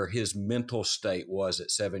and where his mental state was at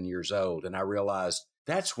 7 years old, and I realized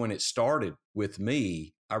that's when it started with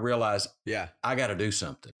me. I realized, I got to do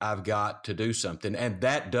something. I've got to do something. And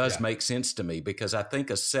that does make sense to me, because I think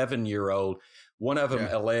a 7-year-old, one of them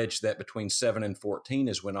alleged that between 7 and 14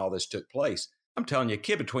 is when all this took place. I'm telling you, a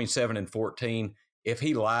kid between 7 and 14, if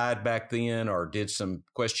he lied back then or did some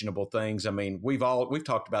questionable things, I mean, we've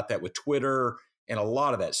talked about that with Twitter and a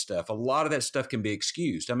lot of that stuff. A lot of that stuff can be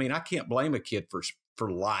excused. I mean, I can't blame a kid for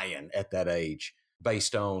lying at that age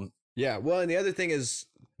based on. Yeah. Well, and the other thing is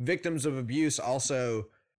victims of abuse also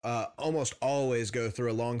almost always go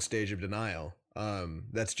through a long stage of denial.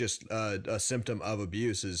 That's just a symptom of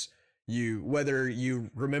abuse is whether you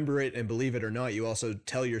remember it and believe it or not, you also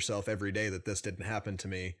tell yourself every day that this didn't happen to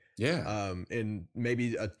me. Yeah. And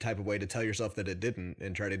maybe a type of way to tell yourself that it didn't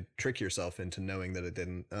and try to trick yourself into knowing that it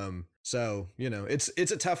didn't. So,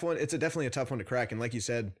 it's a tough one. It's definitely a tough one to crack. And like you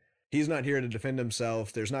said, he's not here to defend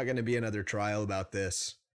himself. There's not going to be another trial about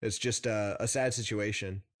this. It's just a sad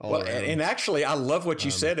situation. And actually, I love what you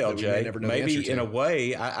said, LJ. Maybe in a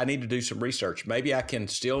way, I need to do some research. Maybe I can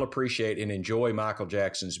still appreciate and enjoy Michael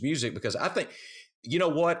Jackson's music, because I think, you know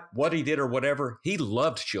what he did or whatever, he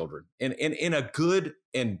loved children and in a good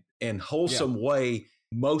and wholesome way,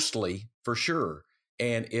 mostly, for sure.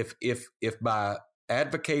 And if by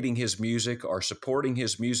advocating his music or supporting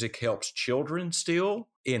his music helps children still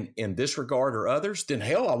in this regard or others, then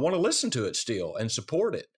hell, I want to listen to it still and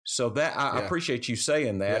support it. So that I appreciate you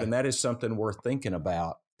saying that. And that is something worth thinking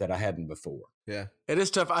about that I hadn't before. Yeah. It is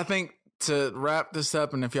tough. I think to wrap this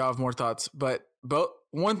up, and if y'all have more thoughts, but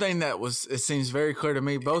one thing it seems very clear to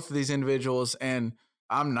me, both of these individuals, and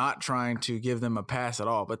I'm not trying to give them a pass at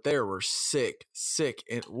all, but they were sick,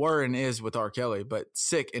 were and is with R. Kelly, but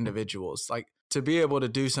sick individuals. Like, to be able to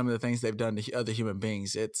do some of the things they've done to other human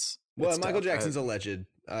beings, it's Michael tough. Jackson's alleged.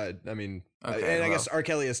 I mean, okay, I guess R.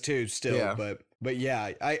 Kelly is too still, but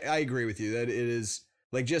yeah, I agree with you that it is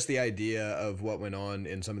like just the idea of what went on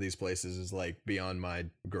in some of these places is like beyond my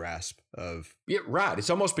grasp of. Yeah, right. It's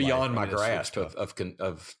almost beyond my grasp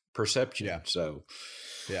of perception. Yeah. So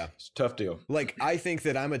yeah, it's a tough deal. Like, I think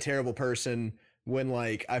that I'm a terrible person when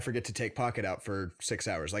like I forget to take Pocket out for 6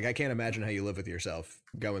 hours. Like, I can't imagine how you live with yourself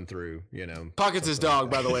going through, Pocket's his dog,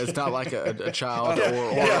 by the way. It's not like a child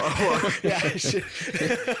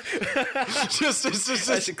just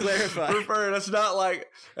I should clarify.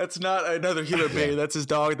 That's not another human being. That's his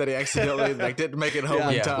dog that he accidentally didn't make it home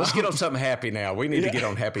in time. Let's get on something happy now. We need to get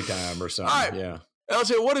on Happy Time or something. All right. Yeah.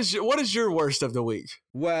 LJ, what is your worst of the week?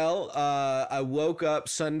 Well, I woke up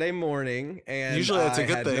Sunday morning and usually that's a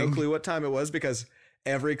good had thing. No clue what time it was because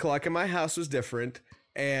every clock in my house was different.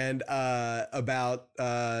 And about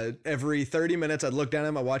every 30 minutes, I'd look down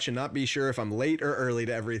at my watch and not be sure if I'm late or early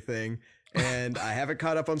to everything. And I haven't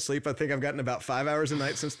caught up on sleep. I think I've gotten about 5 hours a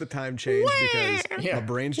night since the time change because my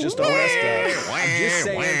brain's just all messed up. I'm just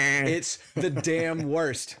saying, it's the damn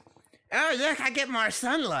worst. Oh, look, I get more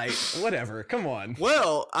sunlight. Whatever. Come on.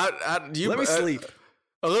 Well, let me sleep.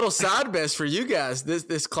 A little side best for you guys.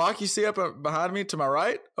 This clock you see up behind me to my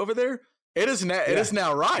right over there, it is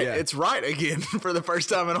now right. Yeah. It's right again for the first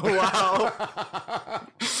time in a while.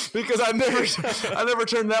 Because I never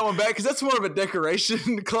turned that one back because that's more of a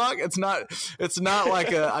decoration clock. It's not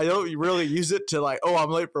like I don't really use it to like, oh, I'm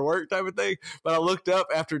late for work type of thing. But I looked up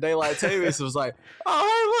after daylight savings and was like, oh,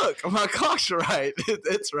 hey, look, my clock's right.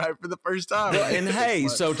 It's right for the first time. Well, and hey,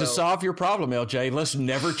 so to solve your problem, LJ, let's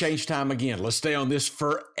never change time again. Let's stay on this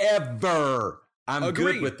forever. I'm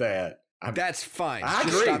good with that. That's fine. I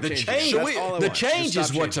agree. The change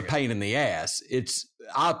is what's a pain in the ass.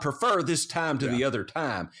 I prefer this time to the other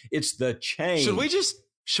time. It's the change.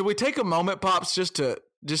 Should we take a moment, Pops,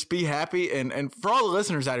 just be happy and for all the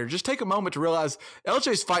listeners out here, just take a moment to realize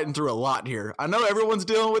LJ's fighting through a lot here. I know everyone's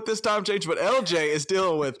dealing with this time change, but LJ is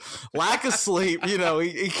dealing with lack of sleep.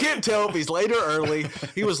 He can't tell if he's late or early.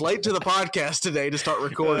 He was late to the podcast today to start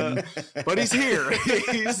recording, but he's here.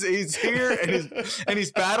 he's here and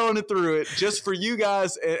he's battling it through it just for you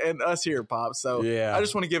guys and us here, Pop. So I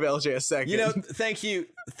just want to give LJ a second.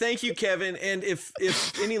 Thank you, Kevin. And if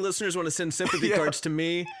any listeners want to send sympathy cards to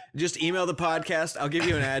me, just email the podcast. I'll give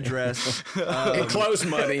you an address. Enclosed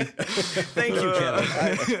money. Thank you, Kevin.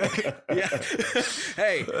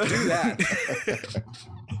 Hey, do that.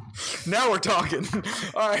 Now we're talking.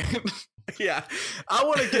 All right. Yeah. I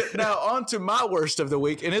want to get now on to my worst of the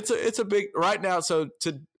week. And it's a big right now. So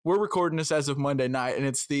we're recording this as of Monday night, and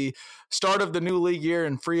it's the start of the new league year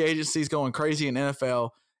and free agency is going crazy in NFL.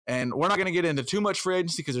 And we're not going to get into too much free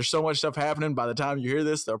agency because there's so much stuff happening. By the time you hear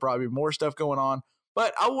this, there'll probably be more stuff going on.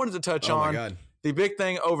 But I wanted to touch on the big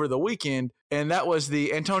thing over the weekend, and that was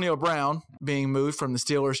the Antonio Brown being moved from the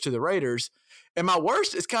Steelers to the Raiders. And my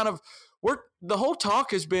worst is kind of the whole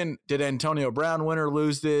talk has been, did Antonio Brown win or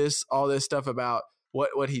lose this? All this stuff about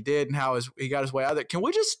what he did and how he got his way out of it. Can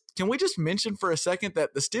we just mention for a second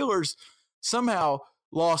that the Steelers somehow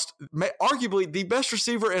lost arguably the best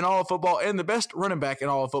receiver in all of football and the best running back in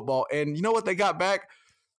all of football? And you know what they got back?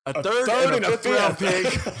 A third and a fifth round pick.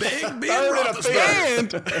 Big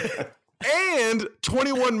and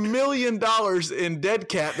 $21 million in dead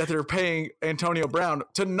cap that they're paying Antonio Brown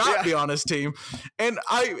to not be on his team. And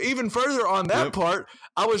I even further on that part,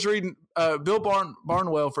 I was reading Bill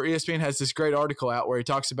Barnwell for ESPN has this great article out where he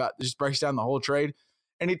talks about, just breaks down the whole trade.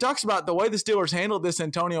 And he talks about the way the Steelers handled this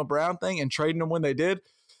Antonio Brown thing and trading him when they did.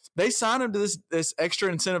 They signed him to this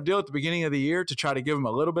extra incentive deal at the beginning of the year to try to give him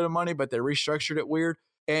a little bit of money, but they restructured it weird.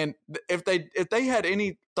 And if they had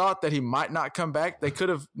any thought that he might not come back, they could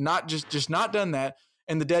have not just not done that,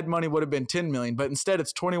 and the dead money would have been $10 million. But instead,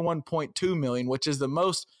 it's $21.2 million, which is the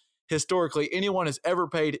most historically anyone has ever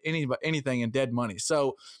paid anything in dead money.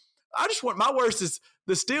 So I just want, my worst is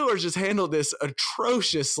the Steelers just handled this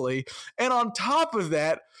atrociously, and on top of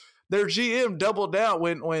that, their GM doubled down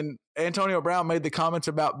when Antonio Brown made the comments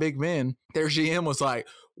about big men. Their GM was like,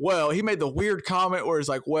 well, he made the weird comment where he's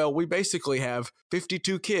like, well, we basically have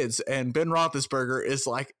 52 kids and Ben Roethlisberger is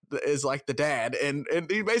like the dad. And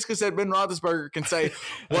he basically said Ben Roethlisberger can say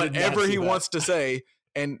whatever he wants to say.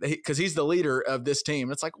 And because he's the leader of this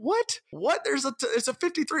team. It's like, what? It's a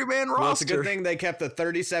 53-man roster. Well, it's a good thing they kept the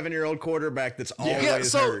 37-year-old quarterback that's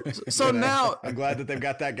always hurt. So now I'm glad that they've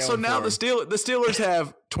got that going. So now the Steelers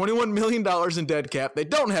have $21 million in dead cap. They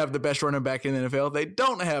don't have the best running back in the NFL. They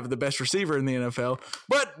don't have the best receiver in the NFL.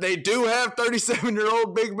 But they do have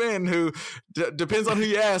 37-year-old big men who, depends on who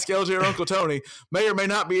you ask, LJ or Uncle Tony, may or may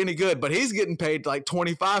not be any good. But he's getting paid like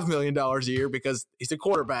 $25 million a year because he's a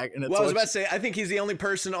quarterback. And I was about to say, I think he's the only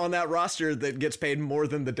person on that roster that gets paid more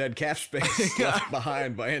than the dead cap space left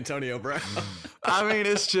behind by Antonio Brown. I mean,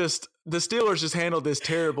 it's just the Steelers just handled this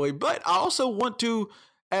terribly. But I also want to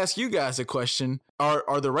ask you guys a question.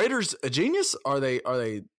 Are the Raiders a genius? Are they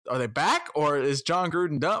back, or is John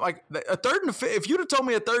Gruden done? Like a third and a fifth, if you'd have told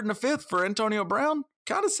me a third and a fifth for Antonio Brown,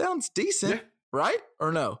 kind of sounds decent, right?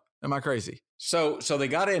 Or no? Am I crazy? So they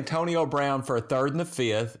got Antonio Brown for a third and a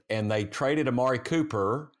fifth, and they traded Amari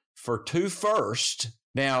Cooper for 2 firsts.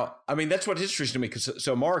 Now, I mean, that's what history's to me.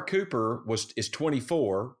 So Amari Cooper is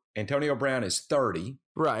 24. Antonio Brown is 30.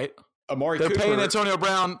 Right. They're paying Antonio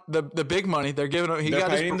Brown the big money. They're giving him. He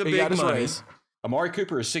got his raise. Amari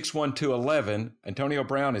Cooper is 6'1", 211. Antonio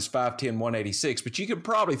Brown is 5'10", 186. But you can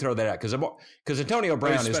probably throw that out because Antonio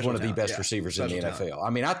Brown is one of the best receivers in the NFL. I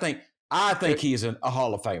mean, I think he's a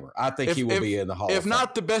Hall of Famer. I think he will be in the Hall of Fame. If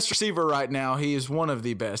not the best receiver right now, he is one of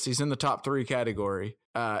the best. He's in the top 3 category.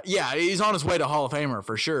 He's on his way to Hall of Famer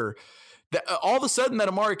for sure. All of a sudden, that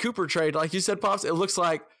Amari Cooper trade, like you said, Pops, it looks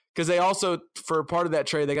like, because they also, for part of that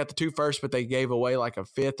trade, they got the 2 firsts, but they gave away like a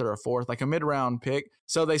 5th or a 4th, like a mid-round pick.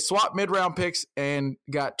 So they swapped mid-round picks and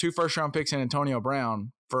got 2 first-round picks and Antonio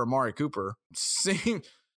Brown for Amari Cooper.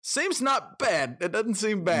 Seems not bad. It doesn't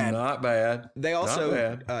seem bad. Not bad. They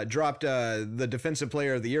also dropped the Defensive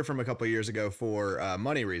Player of the Year from a couple of years ago for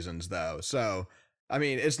money reasons, though. So, I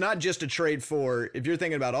mean, it's not just a trade for, if you're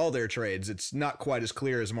thinking about all their trades, it's not quite as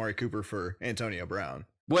clear as Amari Cooper for Antonio Brown.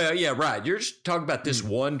 Well, yeah, right. You're just talking about this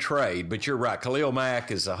one trade, but you're right. Khalil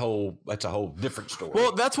Mack is that's a whole different story.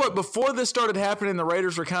 Well, that's what, before this started happening, the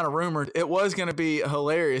Raiders were kind of rumored. It was going to be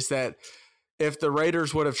hilarious that if the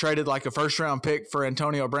Raiders would have traded like a first-round pick for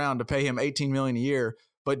Antonio Brown to pay him $18 million a year,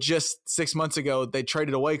 but just 6 months ago they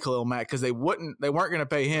traded away Khalil Mack because they weren't going to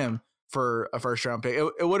pay him for a first-round pick.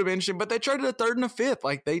 It would have been interesting, but they traded a third and a fifth.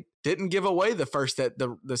 Like, they didn't give away the first that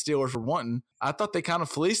the Steelers were wanting. I thought they kind of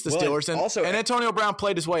fleeced the Steelers, and Antonio Brown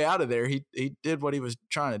played his way out of there. He did what he was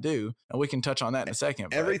trying to do, and we can touch on that in a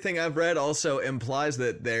second. Everything I've read also implies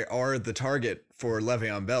that they are the target for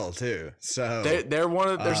Le'Veon Bell too. So they're one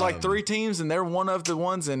of. There's like 3 teams, and they're one of the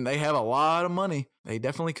ones, and they have a lot of money. They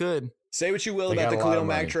definitely could. Say what you will about the Khalil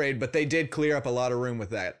Mack trade, but they did clear up a lot of room with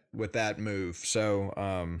that move. So,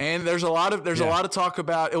 and there's a lot of talk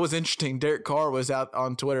about. It was interesting. Derek Carr was out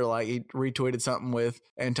on Twitter, like he retweeted something with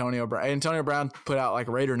Antonio Brown. Antonio Brown put out like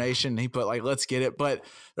Raider Nation. He put like, let's get it. But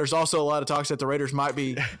there's also a lot of talks that the Raiders might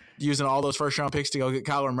be using all those first round picks to go get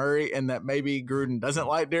Kyler Murray, and that maybe Gruden doesn't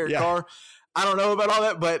like Derek Carr. I don't know about all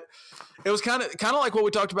that, but it was kind of like what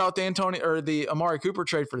we talked about the Amari Cooper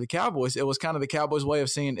trade for the Cowboys. It was kind of the Cowboys' way of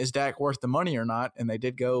seeing, is Dak worth the money or not? And they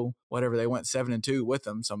did go whatever, they went 7-2 with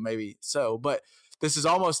them, so maybe so. But this is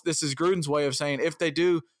Gruden's way of saying, if they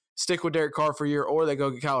do stick with Derek Carr for a year or they go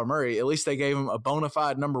get Kyler Murray, at least they gave him a bona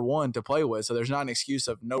fide number one to play with. So there's not an excuse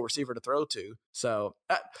of no receiver to throw to. So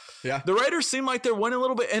the Raiders seem like they're winning a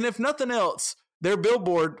little bit. And if nothing else, their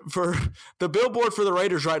billboard for the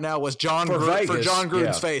Raiders right now was John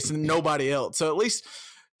Gruden's face and nobody else. So at least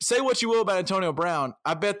say what you will about Antonio Brown.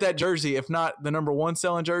 I bet that jersey, if not the number one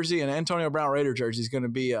selling jersey, an Antonio Brown Raider jersey is going to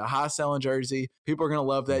be a high selling jersey. People are going to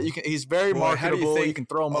love that. He's very marketable. You can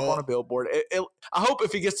throw him up on a billboard. I hope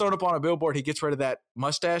if he gets thrown up on a billboard, he gets rid of that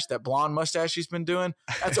mustache, that blonde mustache he's been doing.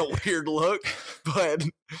 That's a weird look, but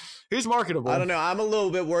he's marketable. I don't know. I'm a little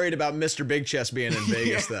bit worried about Mr. Big Chest being in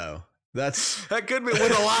Vegas, though. That could be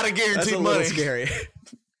with a lot of guaranteed money. That's a little scary.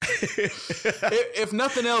 If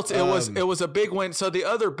nothing else, it was a big win. So the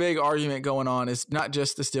other big argument going on is not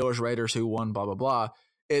just the Steelers Raiders who won, blah blah blah.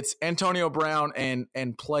 It's Antonio Brown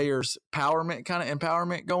and players'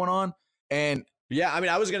 empowerment going on. And yeah, I mean,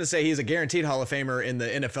 I was going to say he's a guaranteed Hall of Famer in the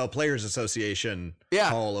NFL Players Association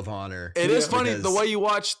Hall of Honor. It is funny the way you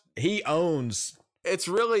watch. He owns. It's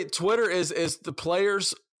really Twitter is the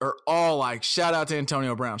players are all like, shout out to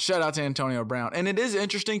Antonio Brown, shout out to Antonio Brown. And it is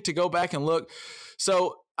interesting to go back and look.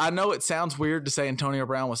 So I know it sounds weird to say Antonio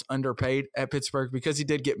Brown was underpaid at Pittsburgh because he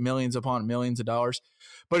did get millions upon millions of dollars.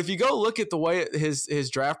 But if you go look at the way his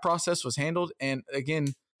draft process was handled, and again,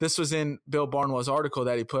 this was in Bill Barnwell's article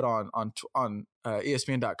that he put on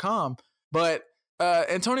ESPN.com, but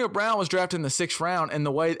Antonio Brown was drafted in the 6th round, and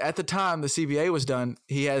the way at the time the CBA was done,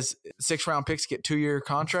 he has 6th round picks get 2-year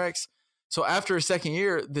contracts. So after his second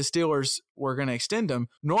year, the Steelers were going to extend him.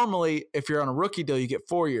 Normally, if you're on a rookie deal, you get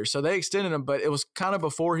 4 years. So they extended him, but it was kind of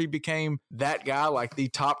before he became that guy, like the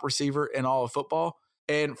top receiver in all of football.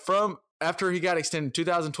 And from after he got extended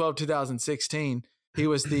 2012, 2016, he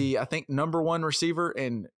was the, I think, number one receiver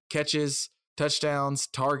in catches, touchdowns,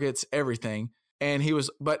 targets, everything. And he was,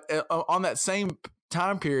 but on that same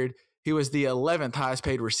time period, he was the 11th highest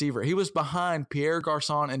paid receiver. He was behind Pierre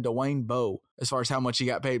Garçon and Dwayne Bowe as far as how much he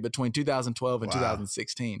got paid between 2012 and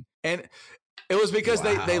 2016. And it was because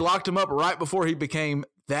they locked him up right before he became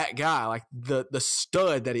that guy, like the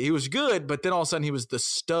stud that he was good, but then all of a sudden he was the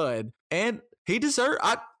stud. And he deserved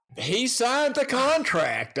he signed the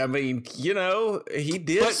contract. I mean, he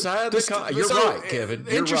did sign the contract. You're right, Kevin.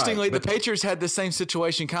 Interestingly, the Patriots had the same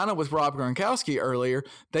situation kind of with Rob Gronkowski earlier.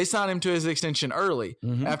 They signed him to his extension early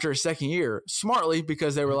after his second year, smartly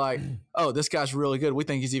because they were like, oh, this guy's really good. We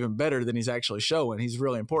think he's even better than he's actually showing. He's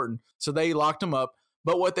really important. So they locked him up.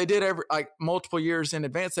 But what they did multiple years in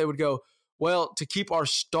advance, they would go, well, to keep our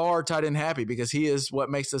star tight end happy, because he is what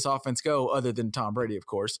makes this offense go, other than Tom Brady, of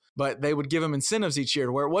course. But they would give him incentives each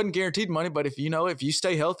year where it wasn't guaranteed money. But if you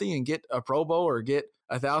stay healthy and get a Pro Bowl or get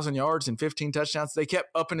 1,000 yards and 15 touchdowns, they kept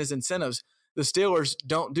upping his incentives. The Steelers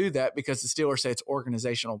don't do that because the Steelers say it's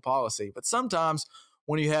organizational policy. But sometimes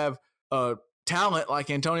when you have a talent like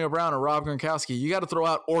Antonio Brown or Rob Gronkowski, you got to throw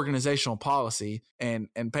out organizational policy and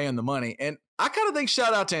pay him the money. And I kind of think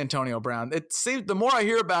shout out to Antonio Brown. It seems the more I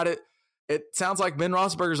hear about it, it sounds like Ben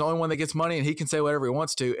Roethlisberger's the only one that gets money and he can say whatever he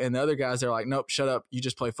wants to. And the other guys, they're like, nope, shut up. You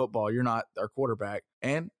just play football. You're not our quarterback.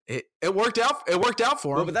 And it worked out. It worked out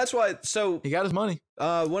for him. Well, but that's why. So he got his money.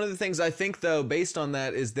 One of the things I think, though, based on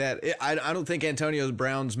that is that I don't think Antonio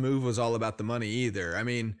Brown's move was all about the money either. I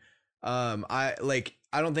mean, I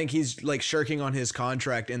don't think he's shirking on his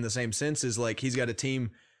contract in the same sense as he's got a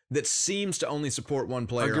team that seems to only support one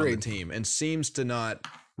player on the team and seems to not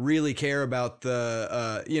really care about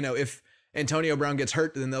the, if Antonio Brown gets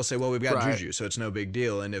hurt, then they'll say, well, we've got Juju, so it's no big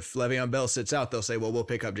deal. And if Le'Veon Bell sits out, they'll say, well, we'll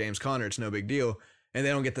pick up James Conner. It's no big deal. And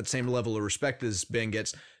they don't get that same level of respect as Ben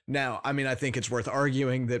gets. Now, I mean, I think it's worth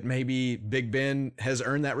arguing that maybe Big Ben has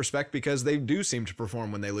earned that respect because they do seem to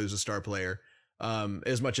perform when they lose a star player,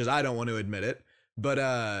 as much as I don't want to admit it. But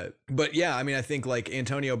yeah, I mean, I think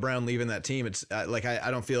Antonio Brown leaving that team, it's I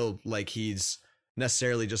don't feel like he's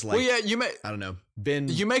necessarily just I don't know, Ben.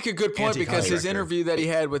 You make a good point because his interview that he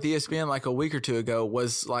had with ESPN a week or two ago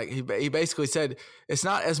was he basically said it's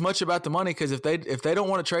not as much about the money because if they don't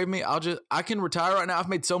want to trade me, I can retire right now. I've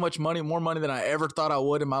made so much money, more money than I ever thought I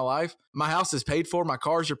would in my life. My house is paid for, my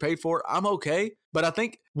cars are paid for. I'm okay. But I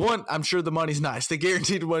think I'm sure the money's nice. The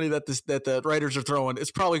guaranteed money that the Raiders are throwing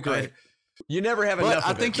is probably great. You never have enough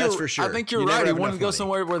of it, that's for sure. I think you're right. He wanted to go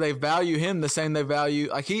somewhere where they value him the same they value.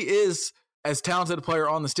 He is as talented a player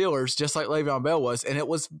on the Steelers, just like Le'Veon Bell was. And it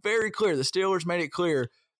was very clear. The Steelers made it clear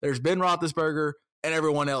there's Ben Roethlisberger and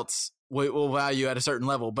everyone else will value at a certain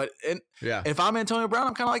level. But if I'm Antonio Brown,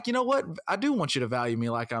 I'm kind of like, you know what? I do want you to value me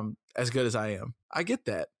like I'm as good as I am. I get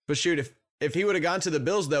that. But shoot, If he would have gone to the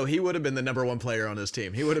Bills, though, he would have been the number one player on his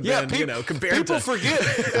team. He would have been, compared people to... forget.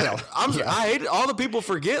 I hate it. All the people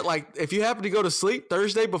forget, like, if you happen to go to sleep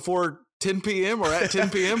Thursday before 10 p.m. or at 10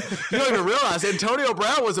 p.m., you don't even realize Antonio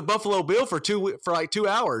Brown was a Buffalo Bill for like 2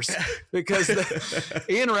 hours because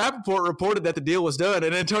Ian Rappaport reported that the deal was done,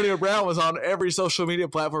 and Antonio Brown was on every social media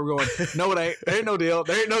platform going, no, it ain't. There ain't no deal.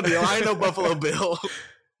 There ain't no deal. I ain't no Buffalo Bill.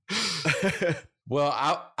 Well,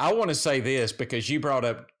 I want to say this because you brought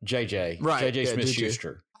up JJ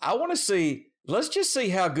Smith-Schuster. I want to see. Let's just see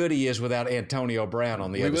how good he is without Antonio Brown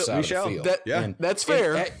on the other side of the field. That's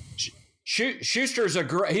fair. Schuster's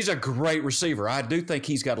he's a great receiver. I do think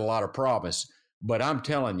he's got a lot of promise. But I'm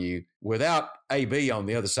telling you, without AB on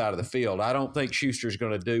the other side of the field, I don't think Schuster's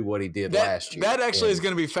going to do what he did last year. That actually is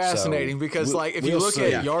going to be fascinating because, if you look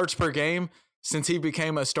at yards per game since he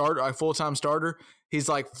became a full-time starter, he's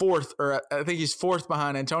like fourth, or I think he's fourth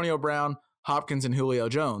behind Antonio Brown, Hopkins, and Julio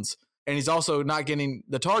Jones. And he's also not getting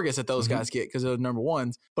the targets that those guys get because they're number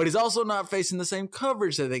ones. But he's also not facing the same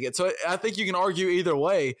coverage that they get. So I think you can argue either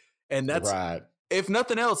way. And that's right. If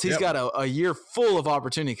nothing else, he's got a year full of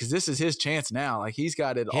opportunity because this is his chance now. Like, he's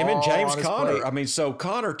got it all. Him and James Conner. Plate. I mean, so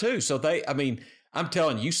Conner too. So I'm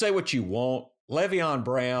telling you, say what you want. Le'Veon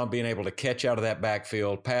Brown being able to catch out of that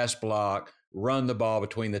backfield, pass block, run the ball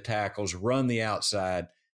between the tackles, run the outside.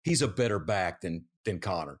 He's a better back than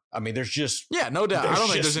Conner. I mean, there's just no doubt. I don't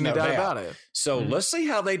think there's any doubt about it. So let's see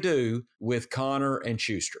how they do with Conner and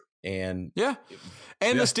Schuster. And the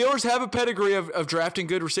Steelers have a pedigree of drafting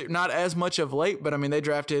good receivers, not as much of late, but I mean, they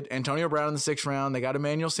drafted Antonio Brown in the 6th round. They got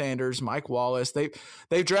Emmanuel Sanders, Mike Wallace.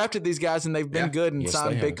 They've drafted these guys and they've been good and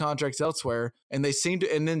signed big contracts elsewhere. And they seem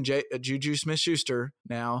to, and then Juju Smith-Schuster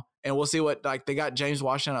now, and we'll see what, like, they got James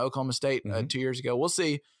Washington at Oklahoma State 2 years ago. We'll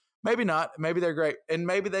see. Maybe not. Maybe they're great. And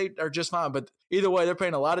maybe they are just fine. But either way, they're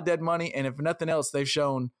paying a lot of dead money. And if nothing else, they've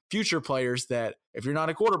shown future players that if you're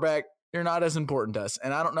not a quarterback, you're not as important to us.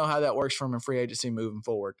 And I don't know how that works from a free agency moving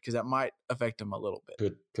forward because that might affect them a little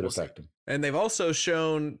bit. Could affect them. And they've also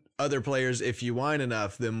shown other players, if you whine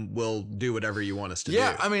enough, then we'll do whatever you want us to do.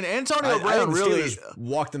 Yeah, I mean, Antonio Brown really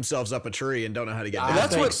walk themselves up a tree and don't know how to get down. I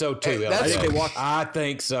think so too. I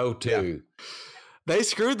think so too. Yeah. They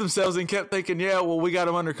screwed themselves and kept thinking, we got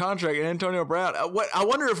him under contract. And Antonio Brown, I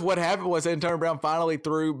wonder if what happened was Antonio Brown finally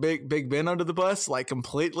threw Big Ben under the bus, like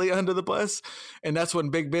completely under the bus. And that's when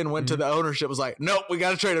Big Ben went to the ownership, was like, nope, we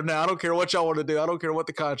got to trade him now. I don't care what y'all want to do. I don't care what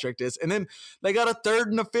the contract is. And then they got a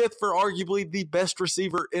 3rd and a 5th for arguably the best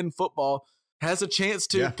receiver in football. Has a chance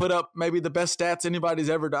to put up maybe the best stats anybody's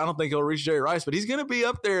ever done. I don't think he'll reach Jerry Rice, but he's going to be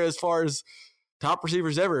up there as far as top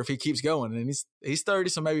receivers ever if he keeps going. And he's 30,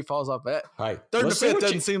 so maybe he falls off that. Hey, 3rd and 5th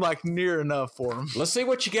doesn't seem like near enough for him. Let's see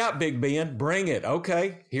what you got, Big Ben. Bring it.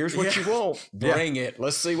 Okay, here's what you want. Bring it.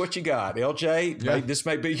 Let's see what you got. LJ, this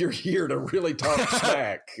may be your year to really talk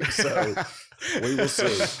smack. So we will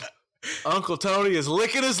see. Uncle Tony is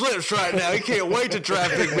licking his lips right now. He can't wait to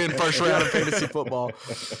draft Big Ben first round of fantasy football.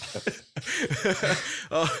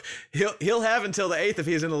 He'll have until the 8th if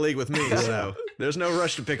he's in the league with me. So there's no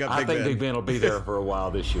rush to pick up Big Ben. I think Big Ben will be there for a while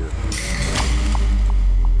this year.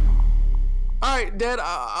 All right, Dad,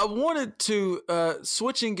 I wanted to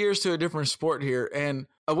switching gears to a different sport here, and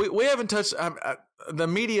we haven't touched. The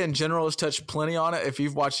media in general has touched plenty on it. If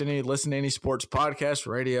you've listened to any sports podcast,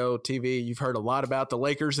 radio, TV, you've heard a lot about the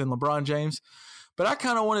Lakers and LeBron James. But I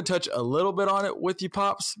kind of want to touch a little bit on it with you,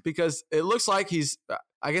 Pops, because it looks like he's,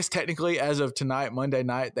 I guess technically as of tonight, Monday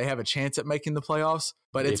night, they have a chance at making the playoffs,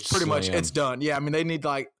 but it's pretty much, it's done. Yeah, I mean, they need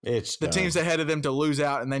teams ahead of them to lose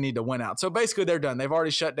out and they need to win out. So basically they're done. They've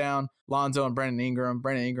already shut down Lonzo and Brandon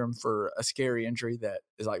Ingram for a scary injury that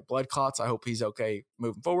is like blood clots. I hope he's okay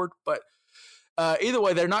moving forward. But either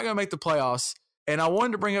way, they're not going to make the playoffs. And I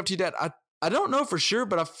wanted to bring up to you, Dad, I don't know for sure,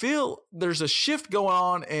 but I feel there's a shift going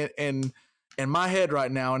on in my head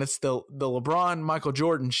right now, and it's the LeBron Michael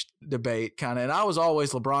Jordan debate kind of. And I was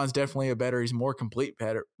always LeBron's definitely a better, he's more complete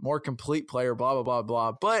player, blah blah blah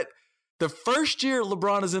blah. But the first year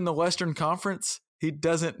LeBron is in the Western Conference, he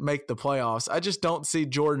doesn't make the playoffs. I just don't see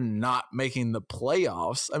Jordan not making the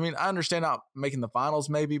playoffs. I mean, I understand not making the finals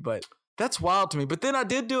maybe, but that's wild to me. But then I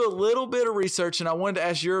did do a little bit of research, and I wanted to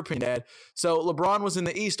ask your opinion, Dad. So LeBron was in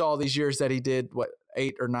the East all these years that he did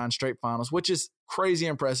 8 or 9 straight finals, which is crazy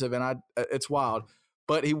impressive, and it's wild.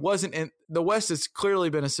 But he wasn't in the West. Has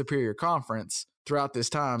clearly been a superior conference throughout this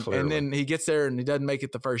time, and then he gets there and he doesn't make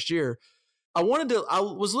it the first year. I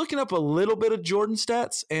was looking up a little bit of Jordan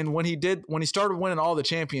stats, and when he started winning all the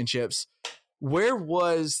championships, where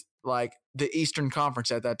was like the Eastern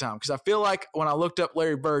Conference at that time. Because I feel like when I looked up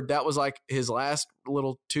Larry Bird, that was like his last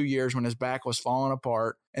little 2 years when his back was falling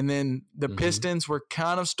apart. And then the Pistons were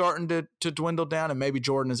kind of starting to dwindle down, and maybe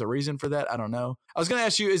Jordan is a reason for that. I don't know. I was going to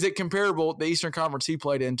ask you, is it comparable, the Eastern Conference he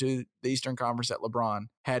played in, to the Eastern Conference that LeBron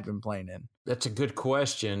had been playing in? That's a good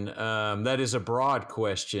question. That is a broad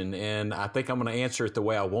question, and I think I'm going to answer it the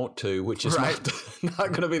way I want to, which is not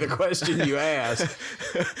going to be the question you asked.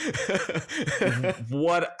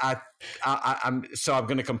 I'm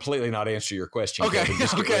going to completely not answer your question. Okay.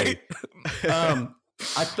 Okay.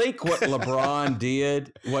 I think what LeBron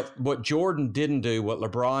did, what Jordan didn't do, what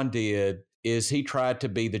LeBron did is he tried to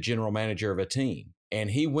be the general manager of a team, and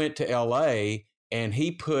he went to LA and he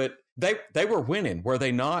put. They were winning, were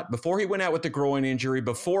they not? Before he went out with the groin injury,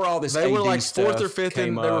 before all this, they AD were like stuff They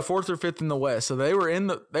were fourth or fifth in the West, so they were in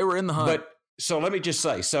the hunt. But so let me just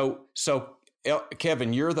say,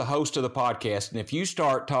 Kevin, you're the host of the podcast, and if you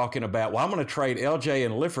start talking about, well, I'm going to trade LJ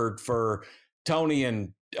and Lifford for Tony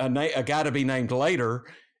and a guy to be named later,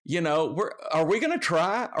 are we going to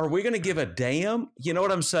try? Are we going to give a damn? You know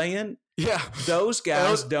what I'm saying? Yeah. Those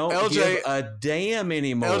guys don't give a damn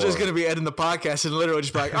anymore. LJ's going to be editing the podcast and literally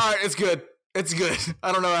just be like, all right, it's good. It's good.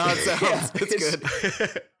 I don't know how it sounds. Yeah, it's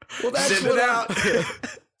good. Well, that's Send it out.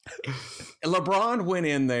 LeBron went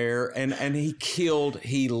in there and he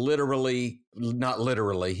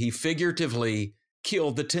figuratively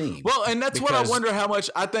killed the team. Well, and that's what I wonder how much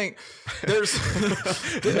I think there's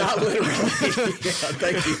not literally.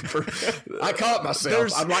 Thank you for. I caught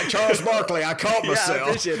myself. I'm like Charles Barkley. I caught myself. I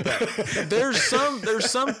appreciate that. There's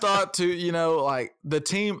some thought to like the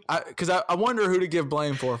team, because I wonder who to give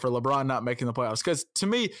blame for LeBron not making the playoffs. Because to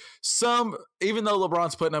me, even though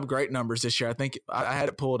LeBron's putting up great numbers this year, I think I had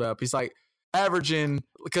it pulled up. He's like averaging,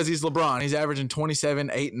 because he's LeBron, he's averaging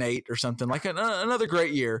 27, 8 and 8 or something, like another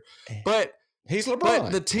great year, but. He's LeBron.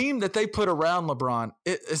 But the team that they put around LeBron,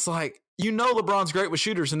 it's like, LeBron's great with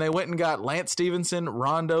shooters, and they went and got Lance Stevenson,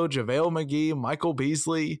 Rondo, JaVale McGee, Michael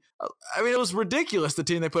Beasley. I mean, it was ridiculous, the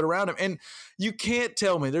team they put around him. And you can't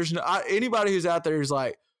tell me, there's anybody who's out there who's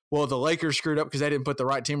like, well, the Lakers screwed up because they didn't put the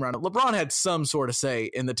right team around him. LeBron had some sort of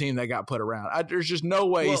say in the team that got put around. There's just no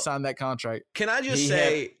way he signed that contract. Can I just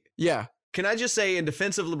say, yeah. Can I just say, in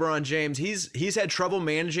defense of LeBron James, he's had trouble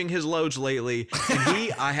managing his loads lately,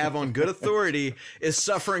 and I have on good authority, is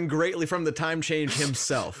suffering greatly from the time change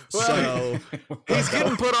himself. So he's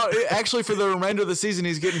getting put on, actually for the remainder of the season,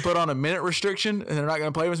 he's getting put on a minute restriction, and they're not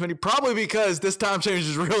going to play him as many, probably because this time change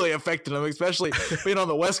is really affecting him, especially being on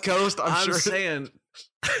the West Coast. I'm sure. Saying,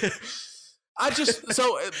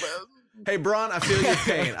 Hey, Bron, I feel your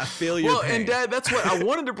pain. I feel your pain. And Dad, that's what I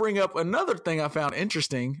wanted to bring up. Another thing I found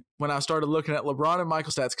interesting when I started looking at LeBron and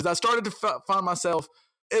Michael stats, because I started to find myself,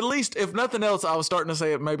 at least if nothing else, I was starting to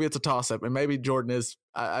say maybe it's a toss-up, and maybe Jordan is.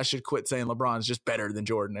 I should quit saying LeBron is just better than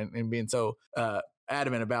Jordan and being so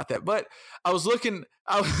adamant about that. But I was looking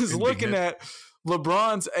at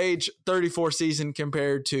LeBron's age 34 season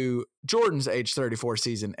compared to Jordan's age 34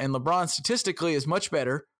 season, and LeBron statistically is much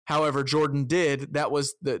better. However, Jordan that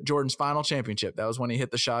was Jordan's final championship. That was when he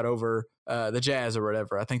hit the shot over the Jazz or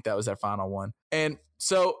whatever. I think that was that final one. And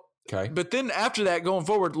so, but then after that, going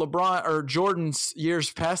forward, Jordan's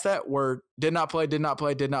years past that did not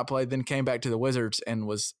play, then came back to the Wizards and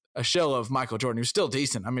was a shell of Michael Jordan. He was still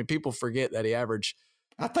decent. I mean, people forget that he averaged.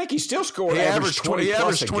 I think he still scored. He averaged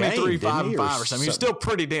 23, 5, and 5 or something. He was still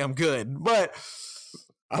pretty damn good, but.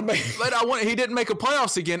 He didn't make a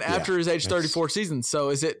playoffs again after his age 34 season.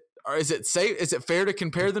 So is it safe? Is it fair to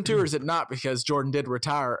compare them to, or is it not? Because Jordan did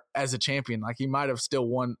retire as a champion. Like, he might have still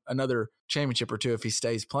won another championship or two if he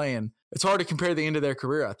stays playing. It's hard to compare the end of their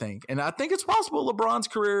career, I think. And I think it's possible LeBron's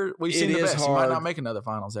career, we've seen the best. He might not make another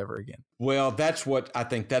finals ever again. Well, that's what's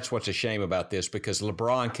a shame about this, because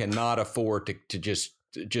LeBron cannot afford to just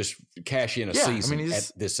cash in a season at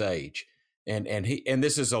this age. And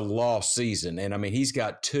this is a lost season. And I mean, he's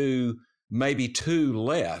got maybe two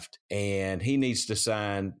left, and he needs to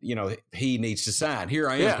sign. Here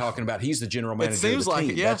I am talking about he's the general manager of the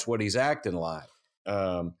team. That's what he's acting like.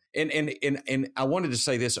 And I wanted to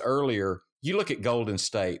say this earlier. You look at Golden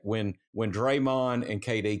State when Draymond and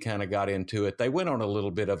KD kind of got into it. They went on a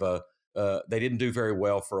little bit of they didn't do very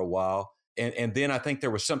well for a while. And then I think there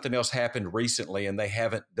was something else happened recently, and they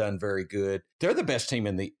haven't done very good. They're the best team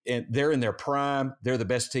they're in their prime. They're the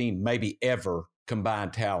best team maybe ever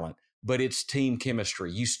combined talent, but it's team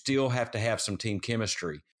chemistry. You still have to have some team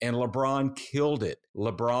chemistry. And LeBron killed it.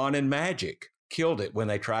 LeBron and Magic killed it when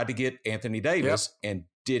they tried to get Anthony Davis and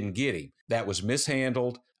didn't get him. That was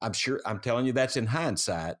mishandled. I'm telling you, that's in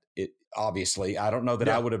hindsight. Obviously, I don't know that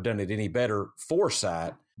I would have done it any better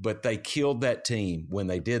foresight, but they killed that team when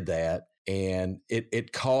they did that. And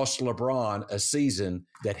it cost LeBron a season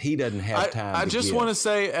that he doesn't have time I just want to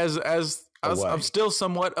say, I'm still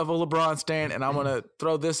somewhat of a LeBron stan, and I want to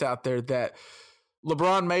throw this out there that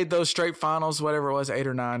LeBron made those straight finals, whatever it was, 8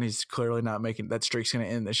 or 9. He's clearly not making that streak's going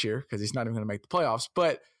to end this year because he's not even going to make the playoffs.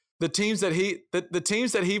 But the teams that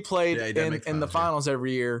he played in the finals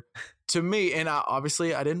every year, to me, and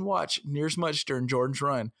obviously I didn't watch near as much during Jordan's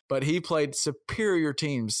run, but he played superior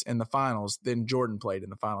teams in the finals than Jordan played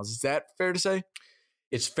in the finals. Is that fair to say?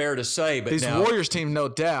 It's fair to say, but these Warriors team, no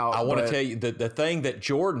doubt. I want to tell you the thing that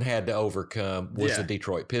Jordan had to overcome was the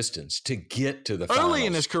Detroit Pistons to get to the early finals.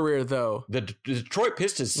 In his career, though. The Detroit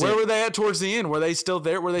Pistons. Where were they at towards the end? Were they still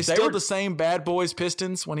there? Were they still the same bad boys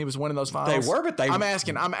Pistons when he was winning those finals? They were, but I'm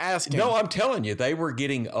asking. No, I'm telling you, they were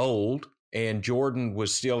getting old, and Jordan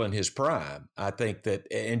was still in his prime. I think that,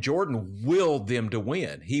 and Jordan willed them to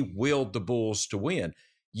win. He willed the Bulls to win.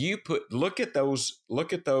 Look at those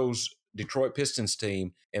Detroit Pistons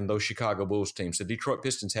team and those Chicago Bulls teams. The Detroit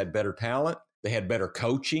Pistons had better talent. They had better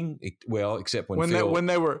coaching. Well, except when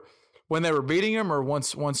they were beating him, or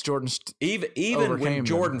once Jordan even when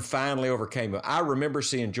Jordan finally overcame him. I remember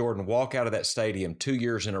seeing Jordan walk out of that stadium 2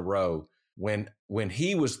 years in a row when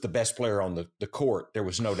he was the best player on the court. There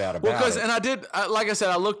was no doubt about it. And like I said,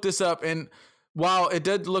 I looked this up, and while it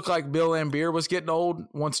did look like Bill Laimbeer was getting old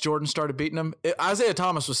once Jordan started beating him, Isaiah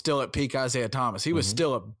Thomas was still at peak Isaiah Thomas. He was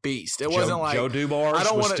still a beast. It wasn't like Joe Dumars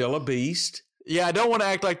was still a beast. Yeah, I don't want to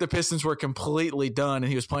act like the Pistons were completely done and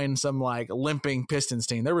he was playing some like limping Pistons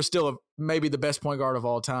team. There was still maybe the best point guard of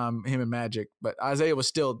all time, him and Magic, but Isaiah was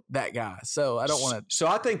still that guy. So I don't want to. So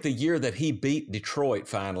I think the year that he beat Detroit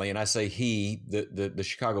finally, and I say the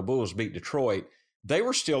Chicago Bulls beat Detroit, they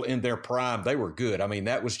were still in their prime. They were good. I mean,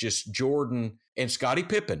 that was just Jordan and Scottie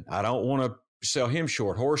Pippen. I don't want to sell him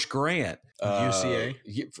short. Horace Grant. UCA?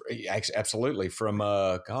 Absolutely. From,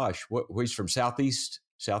 he's from Southeast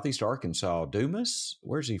Arkansas. Dumas?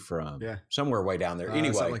 Where's he from? Yeah. Somewhere way down there.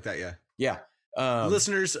 Anyway. Something like that, yeah. Yeah.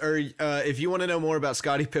 Listeners, if you want to know more about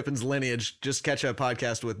Scottie Pippen's lineage, just catch a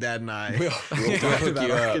podcast with Dad and I. We'll talk about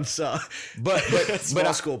Arkansas. But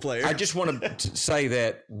school player. I just want to say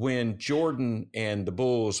that when Jordan and the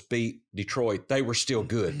Bulls beat Detroit, they were still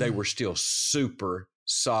good. They were still super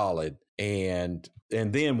solid. And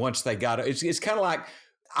then once they got it, it's kind of like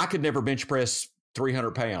I could never bench press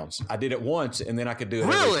 300 pounds. I did it once, and then I could do it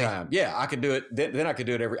every time. Yeah, I could do it. Then I could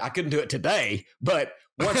do it I couldn't do it today, but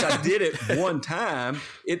once I did it one time,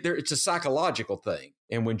 it's a psychological thing.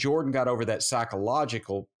 And when Jordan got over that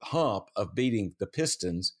psychological hump of beating the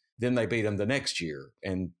Pistons, then they beat them the next year.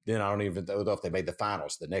 And then I don't even know if they made the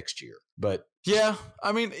finals the next year. But yeah,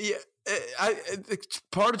 I mean,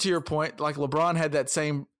 part of to your point, like LeBron had that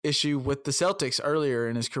same issue with the Celtics earlier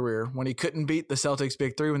in his career when he couldn't beat the Celtics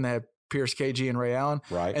big three when they had Pierce, KG, and Ray Allen.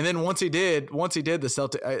 Right. And then once he did the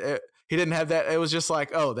Celtics, he didn't have that. It was just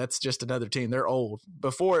like, oh, that's just another team. They're old.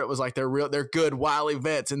 Before it was like they're good, wily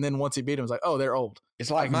vets. And then once he beat them, it was like, oh, they're old.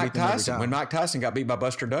 It's like Mike Tyson. When Mike Tyson got beat by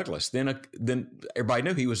Buster Douglas, then everybody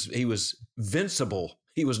knew he was vincible.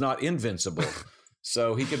 He was not invincible.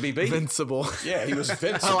 So he could be beaten. Invincible. Yeah, he was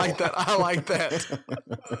invincible. I like that.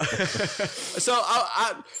 So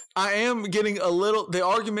I am getting a little. The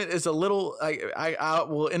argument is a little. I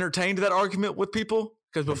will entertain that argument with people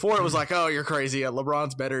because before it was like, oh, you're crazy.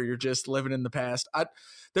 LeBron's better. You're just living in the past.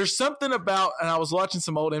 There's something about, and I was watching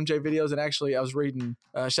some old MJ videos, and actually I was reading.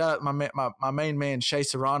 Shout out my main man Shea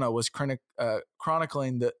Serrano was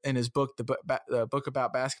chronicling in his book the book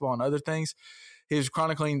about basketball and other things. He was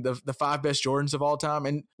chronicling the 5 best Jordans of all time.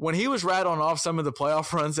 And when he was rattling off some of the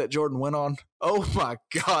playoff runs that Jordan went on, oh my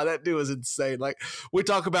God, that dude was insane. Like, we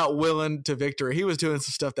talk about willing to victory. He was doing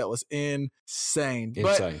some stuff that was insane.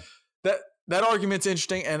 But that argument's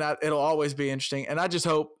interesting, and it'll always be interesting. And I just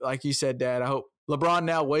hope, like you said, Dad, I hope LeBron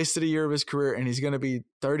now wasted a year of his career, and he's going to be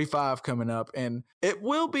 35 coming up. And it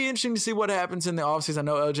will be interesting to see what happens in the offseason. I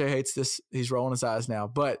know LJ hates this. He's rolling his eyes now.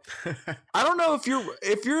 But I don't know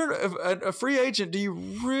if you're a free agent, do you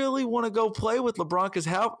really want to go play with LeBron? Because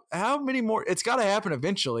how many more – it's got to happen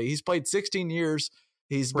eventually. He's played 16 years.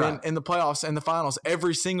 He's been in the playoffs and the finals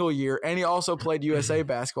every single year, and he also played USA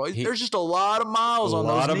basketball. There's just a lot of miles on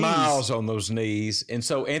those knees. A lot of miles on those knees. And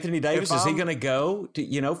so Anthony Davis, is he going to go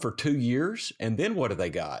for 2 years? And then what do they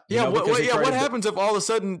got? What happens if all of a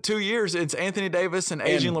sudden 2 years it's Anthony Davis and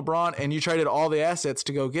aging LeBron, and you traded all the assets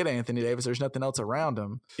to go get Anthony Davis? There's nothing else around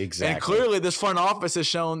him. Exactly. And clearly this front office has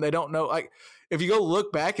shown they don't know. Like, if you go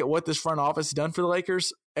look back at what this front office has done for the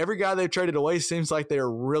Lakers, every guy they've traded away seems like they're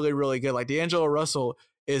really, really good. Like D'Angelo Russell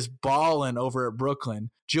is balling over at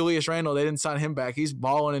Brooklyn. Julius Randle, they didn't sign him back. He's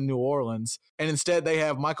balling in New Orleans. And instead they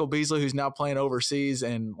have Michael Beasley, who's now playing overseas,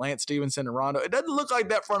 and Lance Stevenson and Rondo. It doesn't look like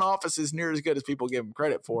that front office is near as good as people give him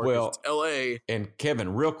credit for. Well, it's LA. And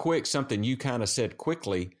Kevin, real quick, something you kind of said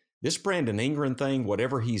quickly, this Brandon Ingram thing,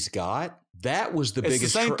 whatever he's got, that was the biggest.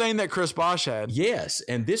 It's the same thing that Chris Bosh had. Yes,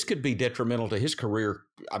 and this could be detrimental to his career.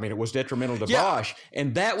 I mean, it was detrimental to Bosh,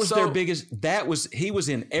 and that was their biggest. He was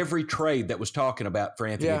in every trade that was talking about for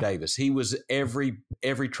Anthony Davis. He was every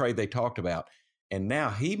trade they talked about, and now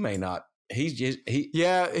he may not. He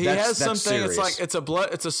has something. Serious. It's like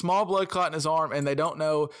it's a small blood clot in his arm, and they don't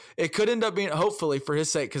know. It could end up being, hopefully for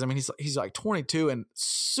his sake, because I mean he's like 22 and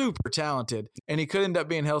super talented, and he could end up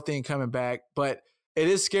being healthy and coming back, but. It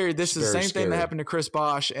is scary. This is the same thing that happened to Chris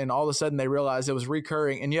Bosh, and all of a sudden they realized it was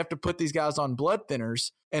recurring, and you have to put these guys on blood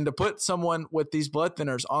thinners, and to put someone with these blood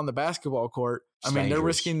thinners on the basketball court, they're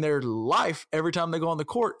risking their life every time they go on the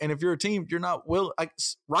court. And if you're a team, you're not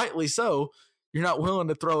rightly so, you're not willing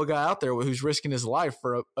to throw a guy out there who's risking his life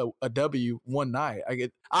for a W one night.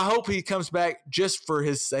 I hope he comes back just for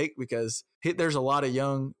his sake, because there's a lot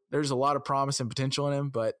of promise and potential in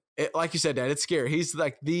him, but like you said, Dad, it's scary. He's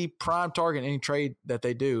like the prime target in any trade that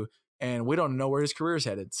they do, and we don't know where his career is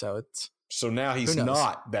headed. So now he's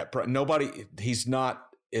not that he's not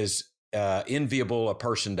as enviable a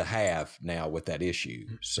person to have now with that issue.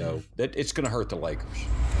 So that it's going to hurt the Lakers.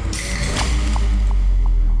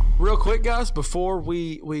 Real quick, guys, before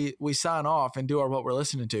we sign off and do what we're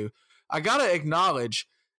listening to, I gotta acknowledge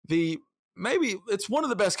maybe it's one of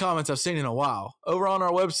the best comments I've seen in a while over on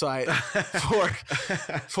our website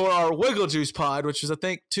for our Wiggle Juice pod, which was, I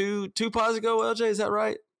think, two pods ago. LJ, is that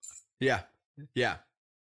right? Yeah.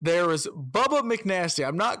 There was Bubba McNasty.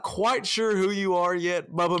 I'm not quite sure who you are yet,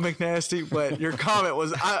 Bubba McNasty, but your comment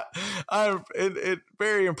was I'm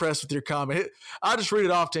very impressed with your comment. I'll just read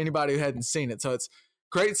it off to anybody who hadn't seen it. So it's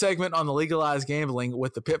great segment on the legalized gambling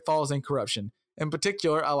with the pitfalls and corruption. In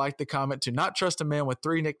particular, I like the comment to not trust a man with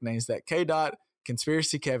 3 nicknames that K-Dot,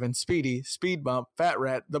 Conspiracy Kevin, Speedy, Speed Bump, Fat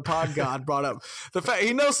Rat, the Pod God brought up. The fact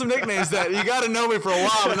he knows some nicknames that you got to know me for a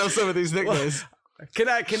while to know some of these nicknames. Can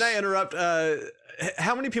I interrupt?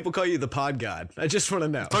 How many people call you the Pod God? I just want to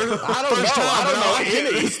know. I don't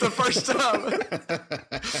know. It's the first time.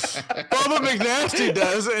 Bubba McNasty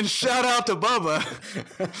does, and shout out to Bubba.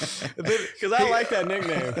 Because I like that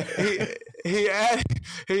nickname.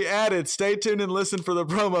 He added, stay tuned and listen for the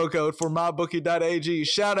promo code for mybookie.ag.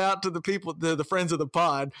 Shout out to the people, the friends of the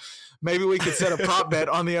pod. Maybe we could set a prop bet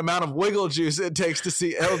on the amount of wiggle juice it takes to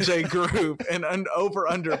see LJ Group and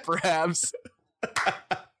over-under perhaps.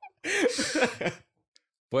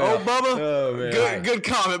 Well, Bubba, good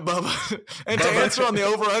comment, Bubba. And to answer on the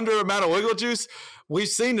over-under amount of wiggle juice, we've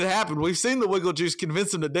seen it happen. We've seen the wiggle juice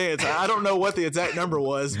convince him to dance. I don't know what the exact number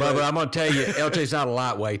was. Bubba, I'm going to tell you, LJ's not a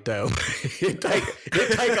lightweight, though. It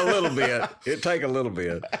take a little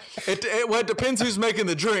bit. It depends who's making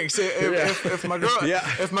the drinks. If my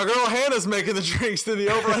girl Hannah's making the drinks, then the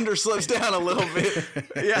over-under slips down a little bit.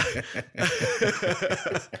 Yeah.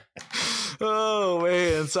 Oh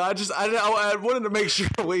man! So I wanted to make sure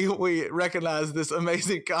we recognize this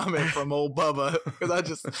amazing comment from old Bubba,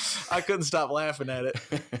 because I couldn't stop laughing at it.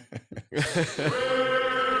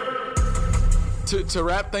 To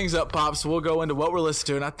wrap things up, Pops, we'll go into what we're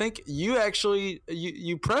listening to, and I think you actually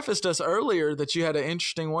you prefaced us earlier that you had an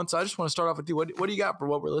interesting one. So I just want to start off with you. What do you got for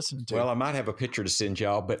what we're listening to? Well, I might have a picture to send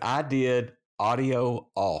y'all, but I did audio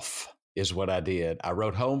off is what I did. I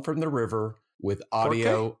rode home from the river with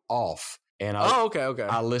audio off. And okay.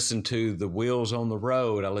 I listened to the wheels on the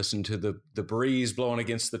road. I listened to the breeze blowing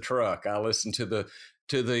against the truck. I listened to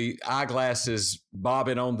the eyeglasses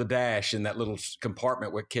bobbing on the dash in that little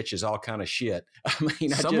compartment where it catches all kind of shit. I mean,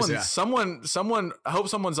 someone. I hope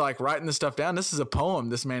someone's like writing this stuff down. This is a poem.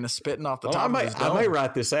 This man is spitting off the top of his dome. I may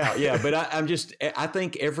write this out. Yeah, but I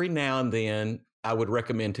think every now and then I would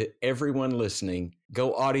recommend to everyone listening,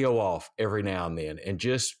 go audio off every now and then, and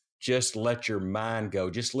just let your mind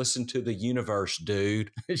go. Just listen to the universe,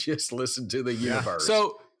 dude. Just listen to the universe.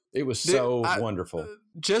 So it was wonderful.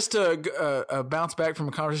 Just to bounce back from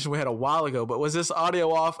a conversation we had a while ago, but was this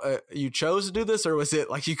audio off? You chose to do this, or was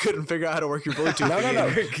it like you couldn't figure out how to work your Bluetooth? No.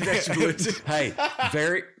 Bluetooth. Hey,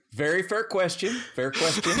 very, very fair question.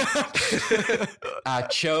 I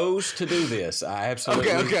chose to do this. I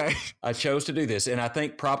absolutely. Okay. I chose to do this, and I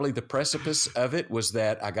think probably the precipice of it was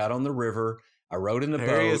that I got on the river. I rode in the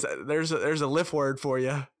boat. There's a lift word for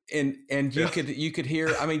you. And you could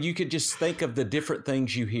hear, I mean, you could just think of the different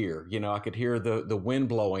things you hear. You know, I could hear the wind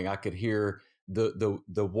blowing. I could hear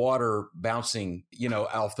the water bouncing,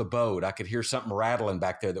 off the boat. I could hear something rattling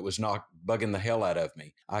back there that was not bugging the hell out of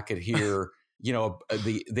me. I could hear,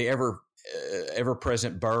 the ever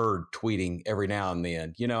present bird tweeting every now and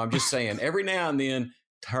then. I'm just saying, every now and then,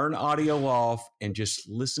 turn audio off and just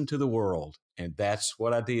listen to the world. And that's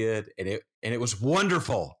what I did, and it was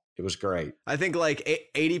wonderful. It was great. I think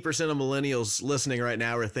like 80% of millennials listening right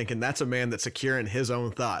now are thinking that's a man that's secure in his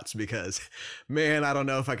own thoughts, because, man, I don't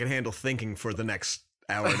know if I can handle thinking for the next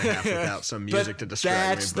hour and a half without some music to distract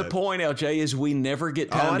me. That's the point, LJ, is we never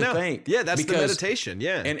get time to think. Yeah, that's the meditation.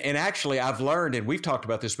 Yeah. And actually, I've learned, and we've talked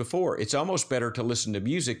about this before, it's almost better to listen to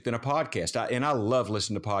music than a podcast. I love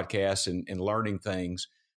listening to podcasts and learning things.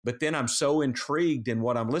 But then I'm so intrigued in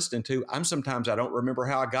what I'm listening to, sometimes I don't remember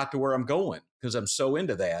how I got to where I'm going because I'm so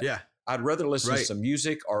into that. Yeah. I'd rather listen to some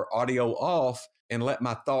music or audio off and let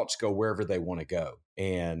my thoughts go wherever they want to go.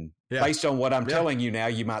 And based on what I'm telling you now,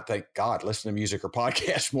 you might think, God, listen to music or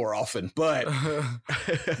podcasts more often. But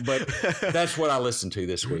that's what I listened to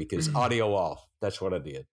this week is audio off. That's what I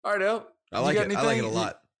did. All right, El. I like it a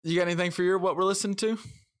lot. You got anything for what we're listening to?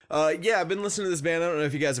 Yeah, I've been listening to this band. I don't know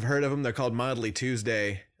if you guys have heard of them. They're called Mildly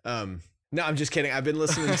Tuesday. No, I'm just kidding. I've been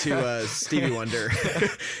listening to Stevie Wonder.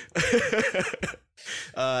 Just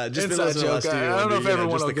been listening to Stevie Wonder. I don't know if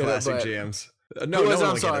everyone just will the get classic it, jams. No one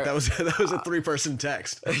will get it. That was a 3-person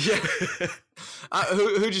text. Yeah.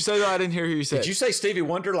 Who'd you say that? I didn't hear who you said. Did you say Stevie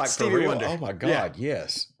Wonder? Like Stevie for real? Wonder. Oh my God,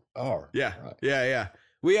 yes. Oh, yeah, right. yeah.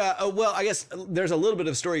 We well, I guess there's a little bit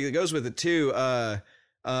of story that goes with it too.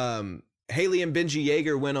 Haley and Benji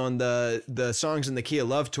Yeager went on the Songs in the Key of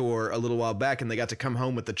Love tour a little while back, and they got to come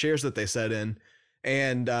home with the chairs that they sat in.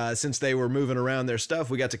 And since they were moving around their stuff,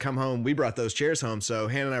 we got to come home. We brought those chairs home. So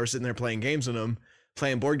Hannah and I were sitting there playing games in them,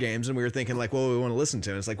 playing board games, and we were thinking like, well, we want to listen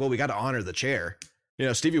to. And it's like, well, we got to honor the chair.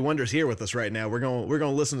 Stevie Wonder's here with us right now. We're going to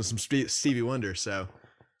listen to some Stevie Wonder. So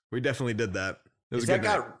we definitely did that. Is that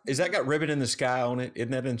got Ribbon in the Sky on it?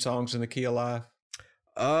 Isn't that in Songs in the Key of Life?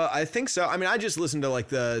 I think so. I mean, I just listened to like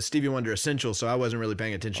the Stevie Wonder Essentials, so I wasn't really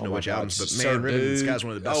paying attention to which albums. But man, Ribbon in the Sky is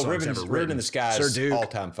one of the best songs ever written. Ribbon in the Sky is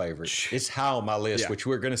all-time favorite. It's high on my list, which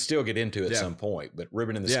we're going to still get into at some point. But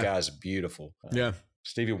Ribbon in the Sky is beautiful.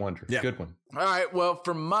 Stevie Wonder, good one. All right. Well,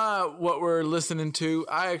 for what we're listening to,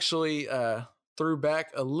 I actually threw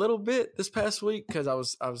back a little bit this past week because I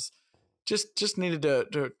was just needed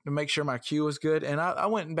to make sure my cue was good, and I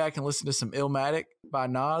went back and listened to some Illmatic by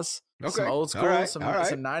Nas. Okay. Some old school, some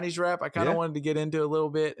 90s rap. I kind of wanted to get into a little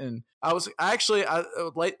bit. And I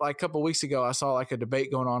late, like a couple of weeks ago, I saw like a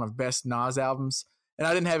debate going on of best Nas albums. And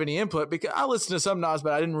I didn't have any input because I listened to some Nas,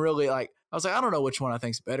 but I didn't really I was like, I don't know which one I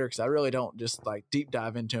think's better because I really don't just like deep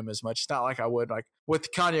dive into him as much. It's not like I would like with the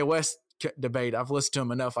Kanye West debate. I've listened to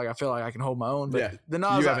him enough. Like I feel like I can hold my own. But the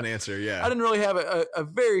Nas, you have an answer. Yeah. I didn't really have a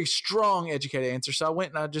very strong educated answer. So I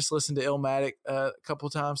went and I just listened to Illmatic a couple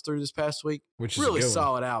of times through this past week. Which is really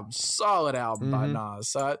solid album by Nas.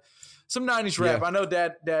 So some 90s rap. I know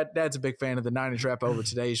Dad's a big fan of the 90s rap over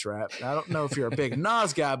today's rap. I don't know if you're a big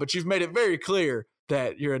Nas guy, but you've made it very clear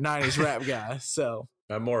that you're a 90s rap guy. So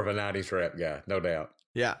I'm more of a 90s rap guy, no doubt.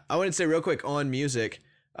 Yeah. I want to say real quick on music.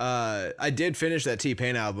 I did finish that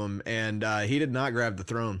T-Pain album, and he did not grab the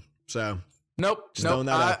throne. So nope. Throwing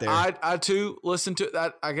that out there. I too listened to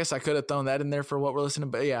that. I guess I could have thrown that in there for what we're listening.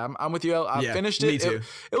 But yeah, I'm with you. I finished it. Me too.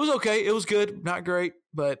 It was okay. It was good. Not great,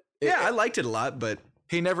 but I liked it a lot. But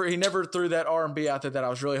he never threw that R&B out there that I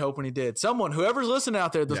was really hoping he did. Whoever's listening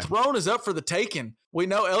out there, the throne is up for the taking. We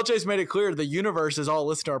know LJ's made it clear the universe is all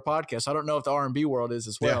listening to our podcast. I don't know if the R&B world is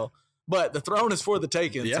as well. But the throne is for the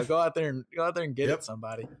taking. So go out there and get it,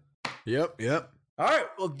 somebody. Yep. All right.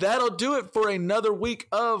 Well, that'll do it for another week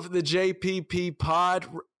of the JPP Pod.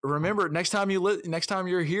 Remember, next time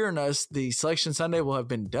you're hearing us, the Selection Sunday will have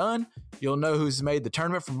been done. You'll know who's made the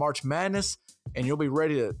tournament for March Madness, and you'll be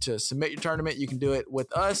ready to submit your tournament. You can do it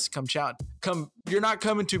with us. Come. You're not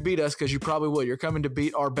coming to beat us because you probably will. You're coming to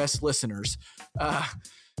beat our best listeners.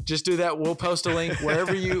 Just do that. We'll post a link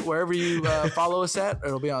wherever you follow us at.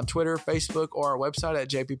 It'll be on Twitter, Facebook, or our website at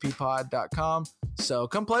jpppod.com. So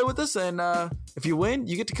come play with us, and if you win,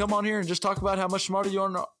 you get to come on here and just talk about how much smarter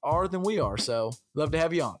you are than we are. So love to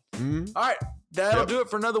have you on. Mm-hmm. All right, that'll do it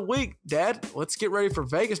for another week. Dad, let's get ready for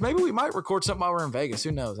Vegas. Maybe we might record something while we're in Vegas.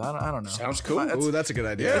 Who knows? I don't know. Sounds cool. That's a good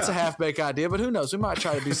idea. It's a half-baked idea, but who knows? We might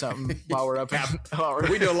try to do something while we're up.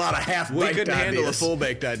 We do a lot of half-baked ideas. We couldn't handle a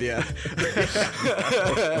full-baked idea.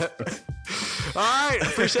 All right,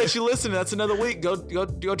 appreciate you listening. That's another week. Go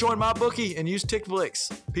join my bookie and use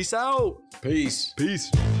TickFlix. Peace out. Peace.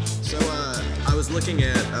 So I was looking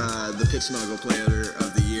at the Pitch Snuggle Player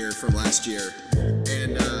of the Year from last year,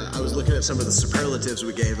 and I I was looking at some of the superlatives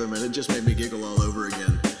we gave him, and it just made me giggle all over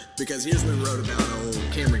again. Because here's what we wrote about old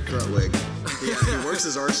Cameron Krutwig. He works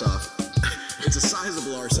his arse off. It's a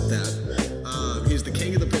sizable arse at that. He's the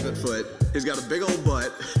king of the pivot foot. He's got a big old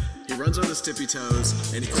butt. He runs on his tippy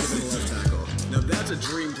toes, and he plays in the left tackle. Now that's a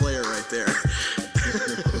dream player right there.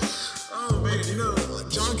 Oh man,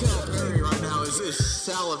 John Calipari right now is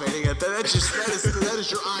salivating at that. That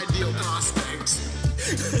is your ideal prospect.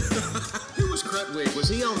 Who was Krutwig? Was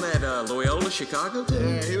he on that Loyola Chicago team?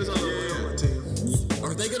 Yeah, he was on the Loyola team.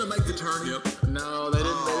 Are they going to make the tournament? Yep. No, they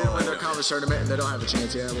didn't. They didn't win their conference tournament, and they don't have a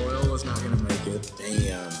chance yet. Loyola's not going to make it.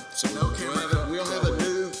 Damn. So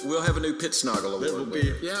we'll have a new Pitsnoggle award. There will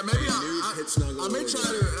be. Yeah, maybe I may try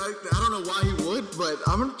to. I don't know why he would, but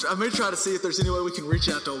I may try to see if there's any way we can reach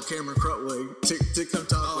out to old Cameron Krutwig to come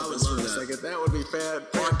talk with us for a second. That would be fab.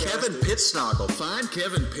 Or Kevin Pitsnoggle. Find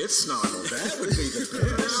Kevin Pitsnoggle. That would be the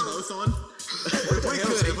best. Both on.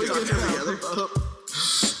 If we could together.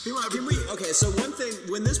 Okay, so one thing,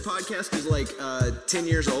 when this podcast is like 10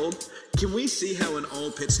 years old, can we see how an all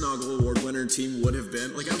Pitsnoggle Award winner team would have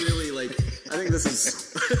been? Like, I think this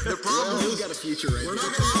is the problem. We've got a future right here. The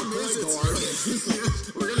problem is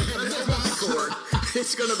we're gonna have no backcourt.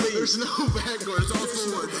 It's gonna be there's no backcourt. It's all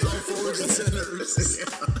forwards. It's all forwards and centers.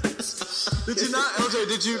 Did you not, LJ?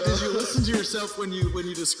 Did you listen to yourself when you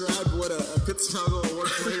described what a Pitsnoggle Award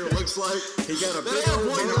player looks like? He got a big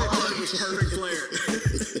old perfect player.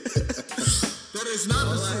 That is not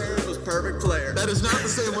all I heard was perfect player. That is not the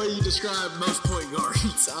same way you describe most point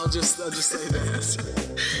guards. I'll just say that.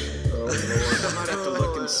 Oh Lord, I might have to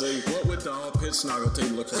look and see what would the all Pitsnoggle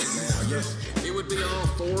team look like now. Yes, it would be all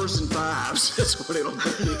 4s and 5s. That's what it'll be.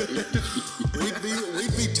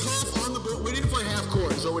 We'd be tough on the board. We need to play half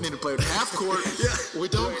court, so we need to play half court. Yeah, we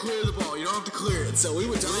don't clear the ball. You don't have to clear it. So we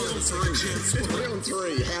would 3 on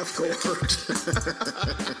 3, half court.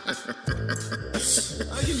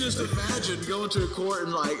 I can just imagine going to a court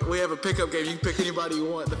and like we have a pickup game. You can pick anybody you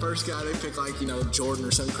want. The first guy they pick Jordan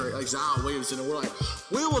or something crazy like Zion Williamson, and we're like,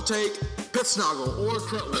 we will take Pitsnoggle or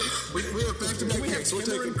Krutwig. We have back-to-back picks. We're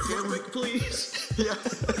taking Cameron, please. Yeah.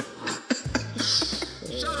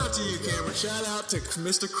 Shout out to you, Cameron. Shout out to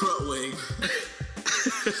Mr. Krutwig.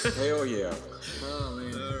 Hell yeah. Oh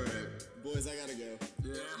man. All right, boys. I got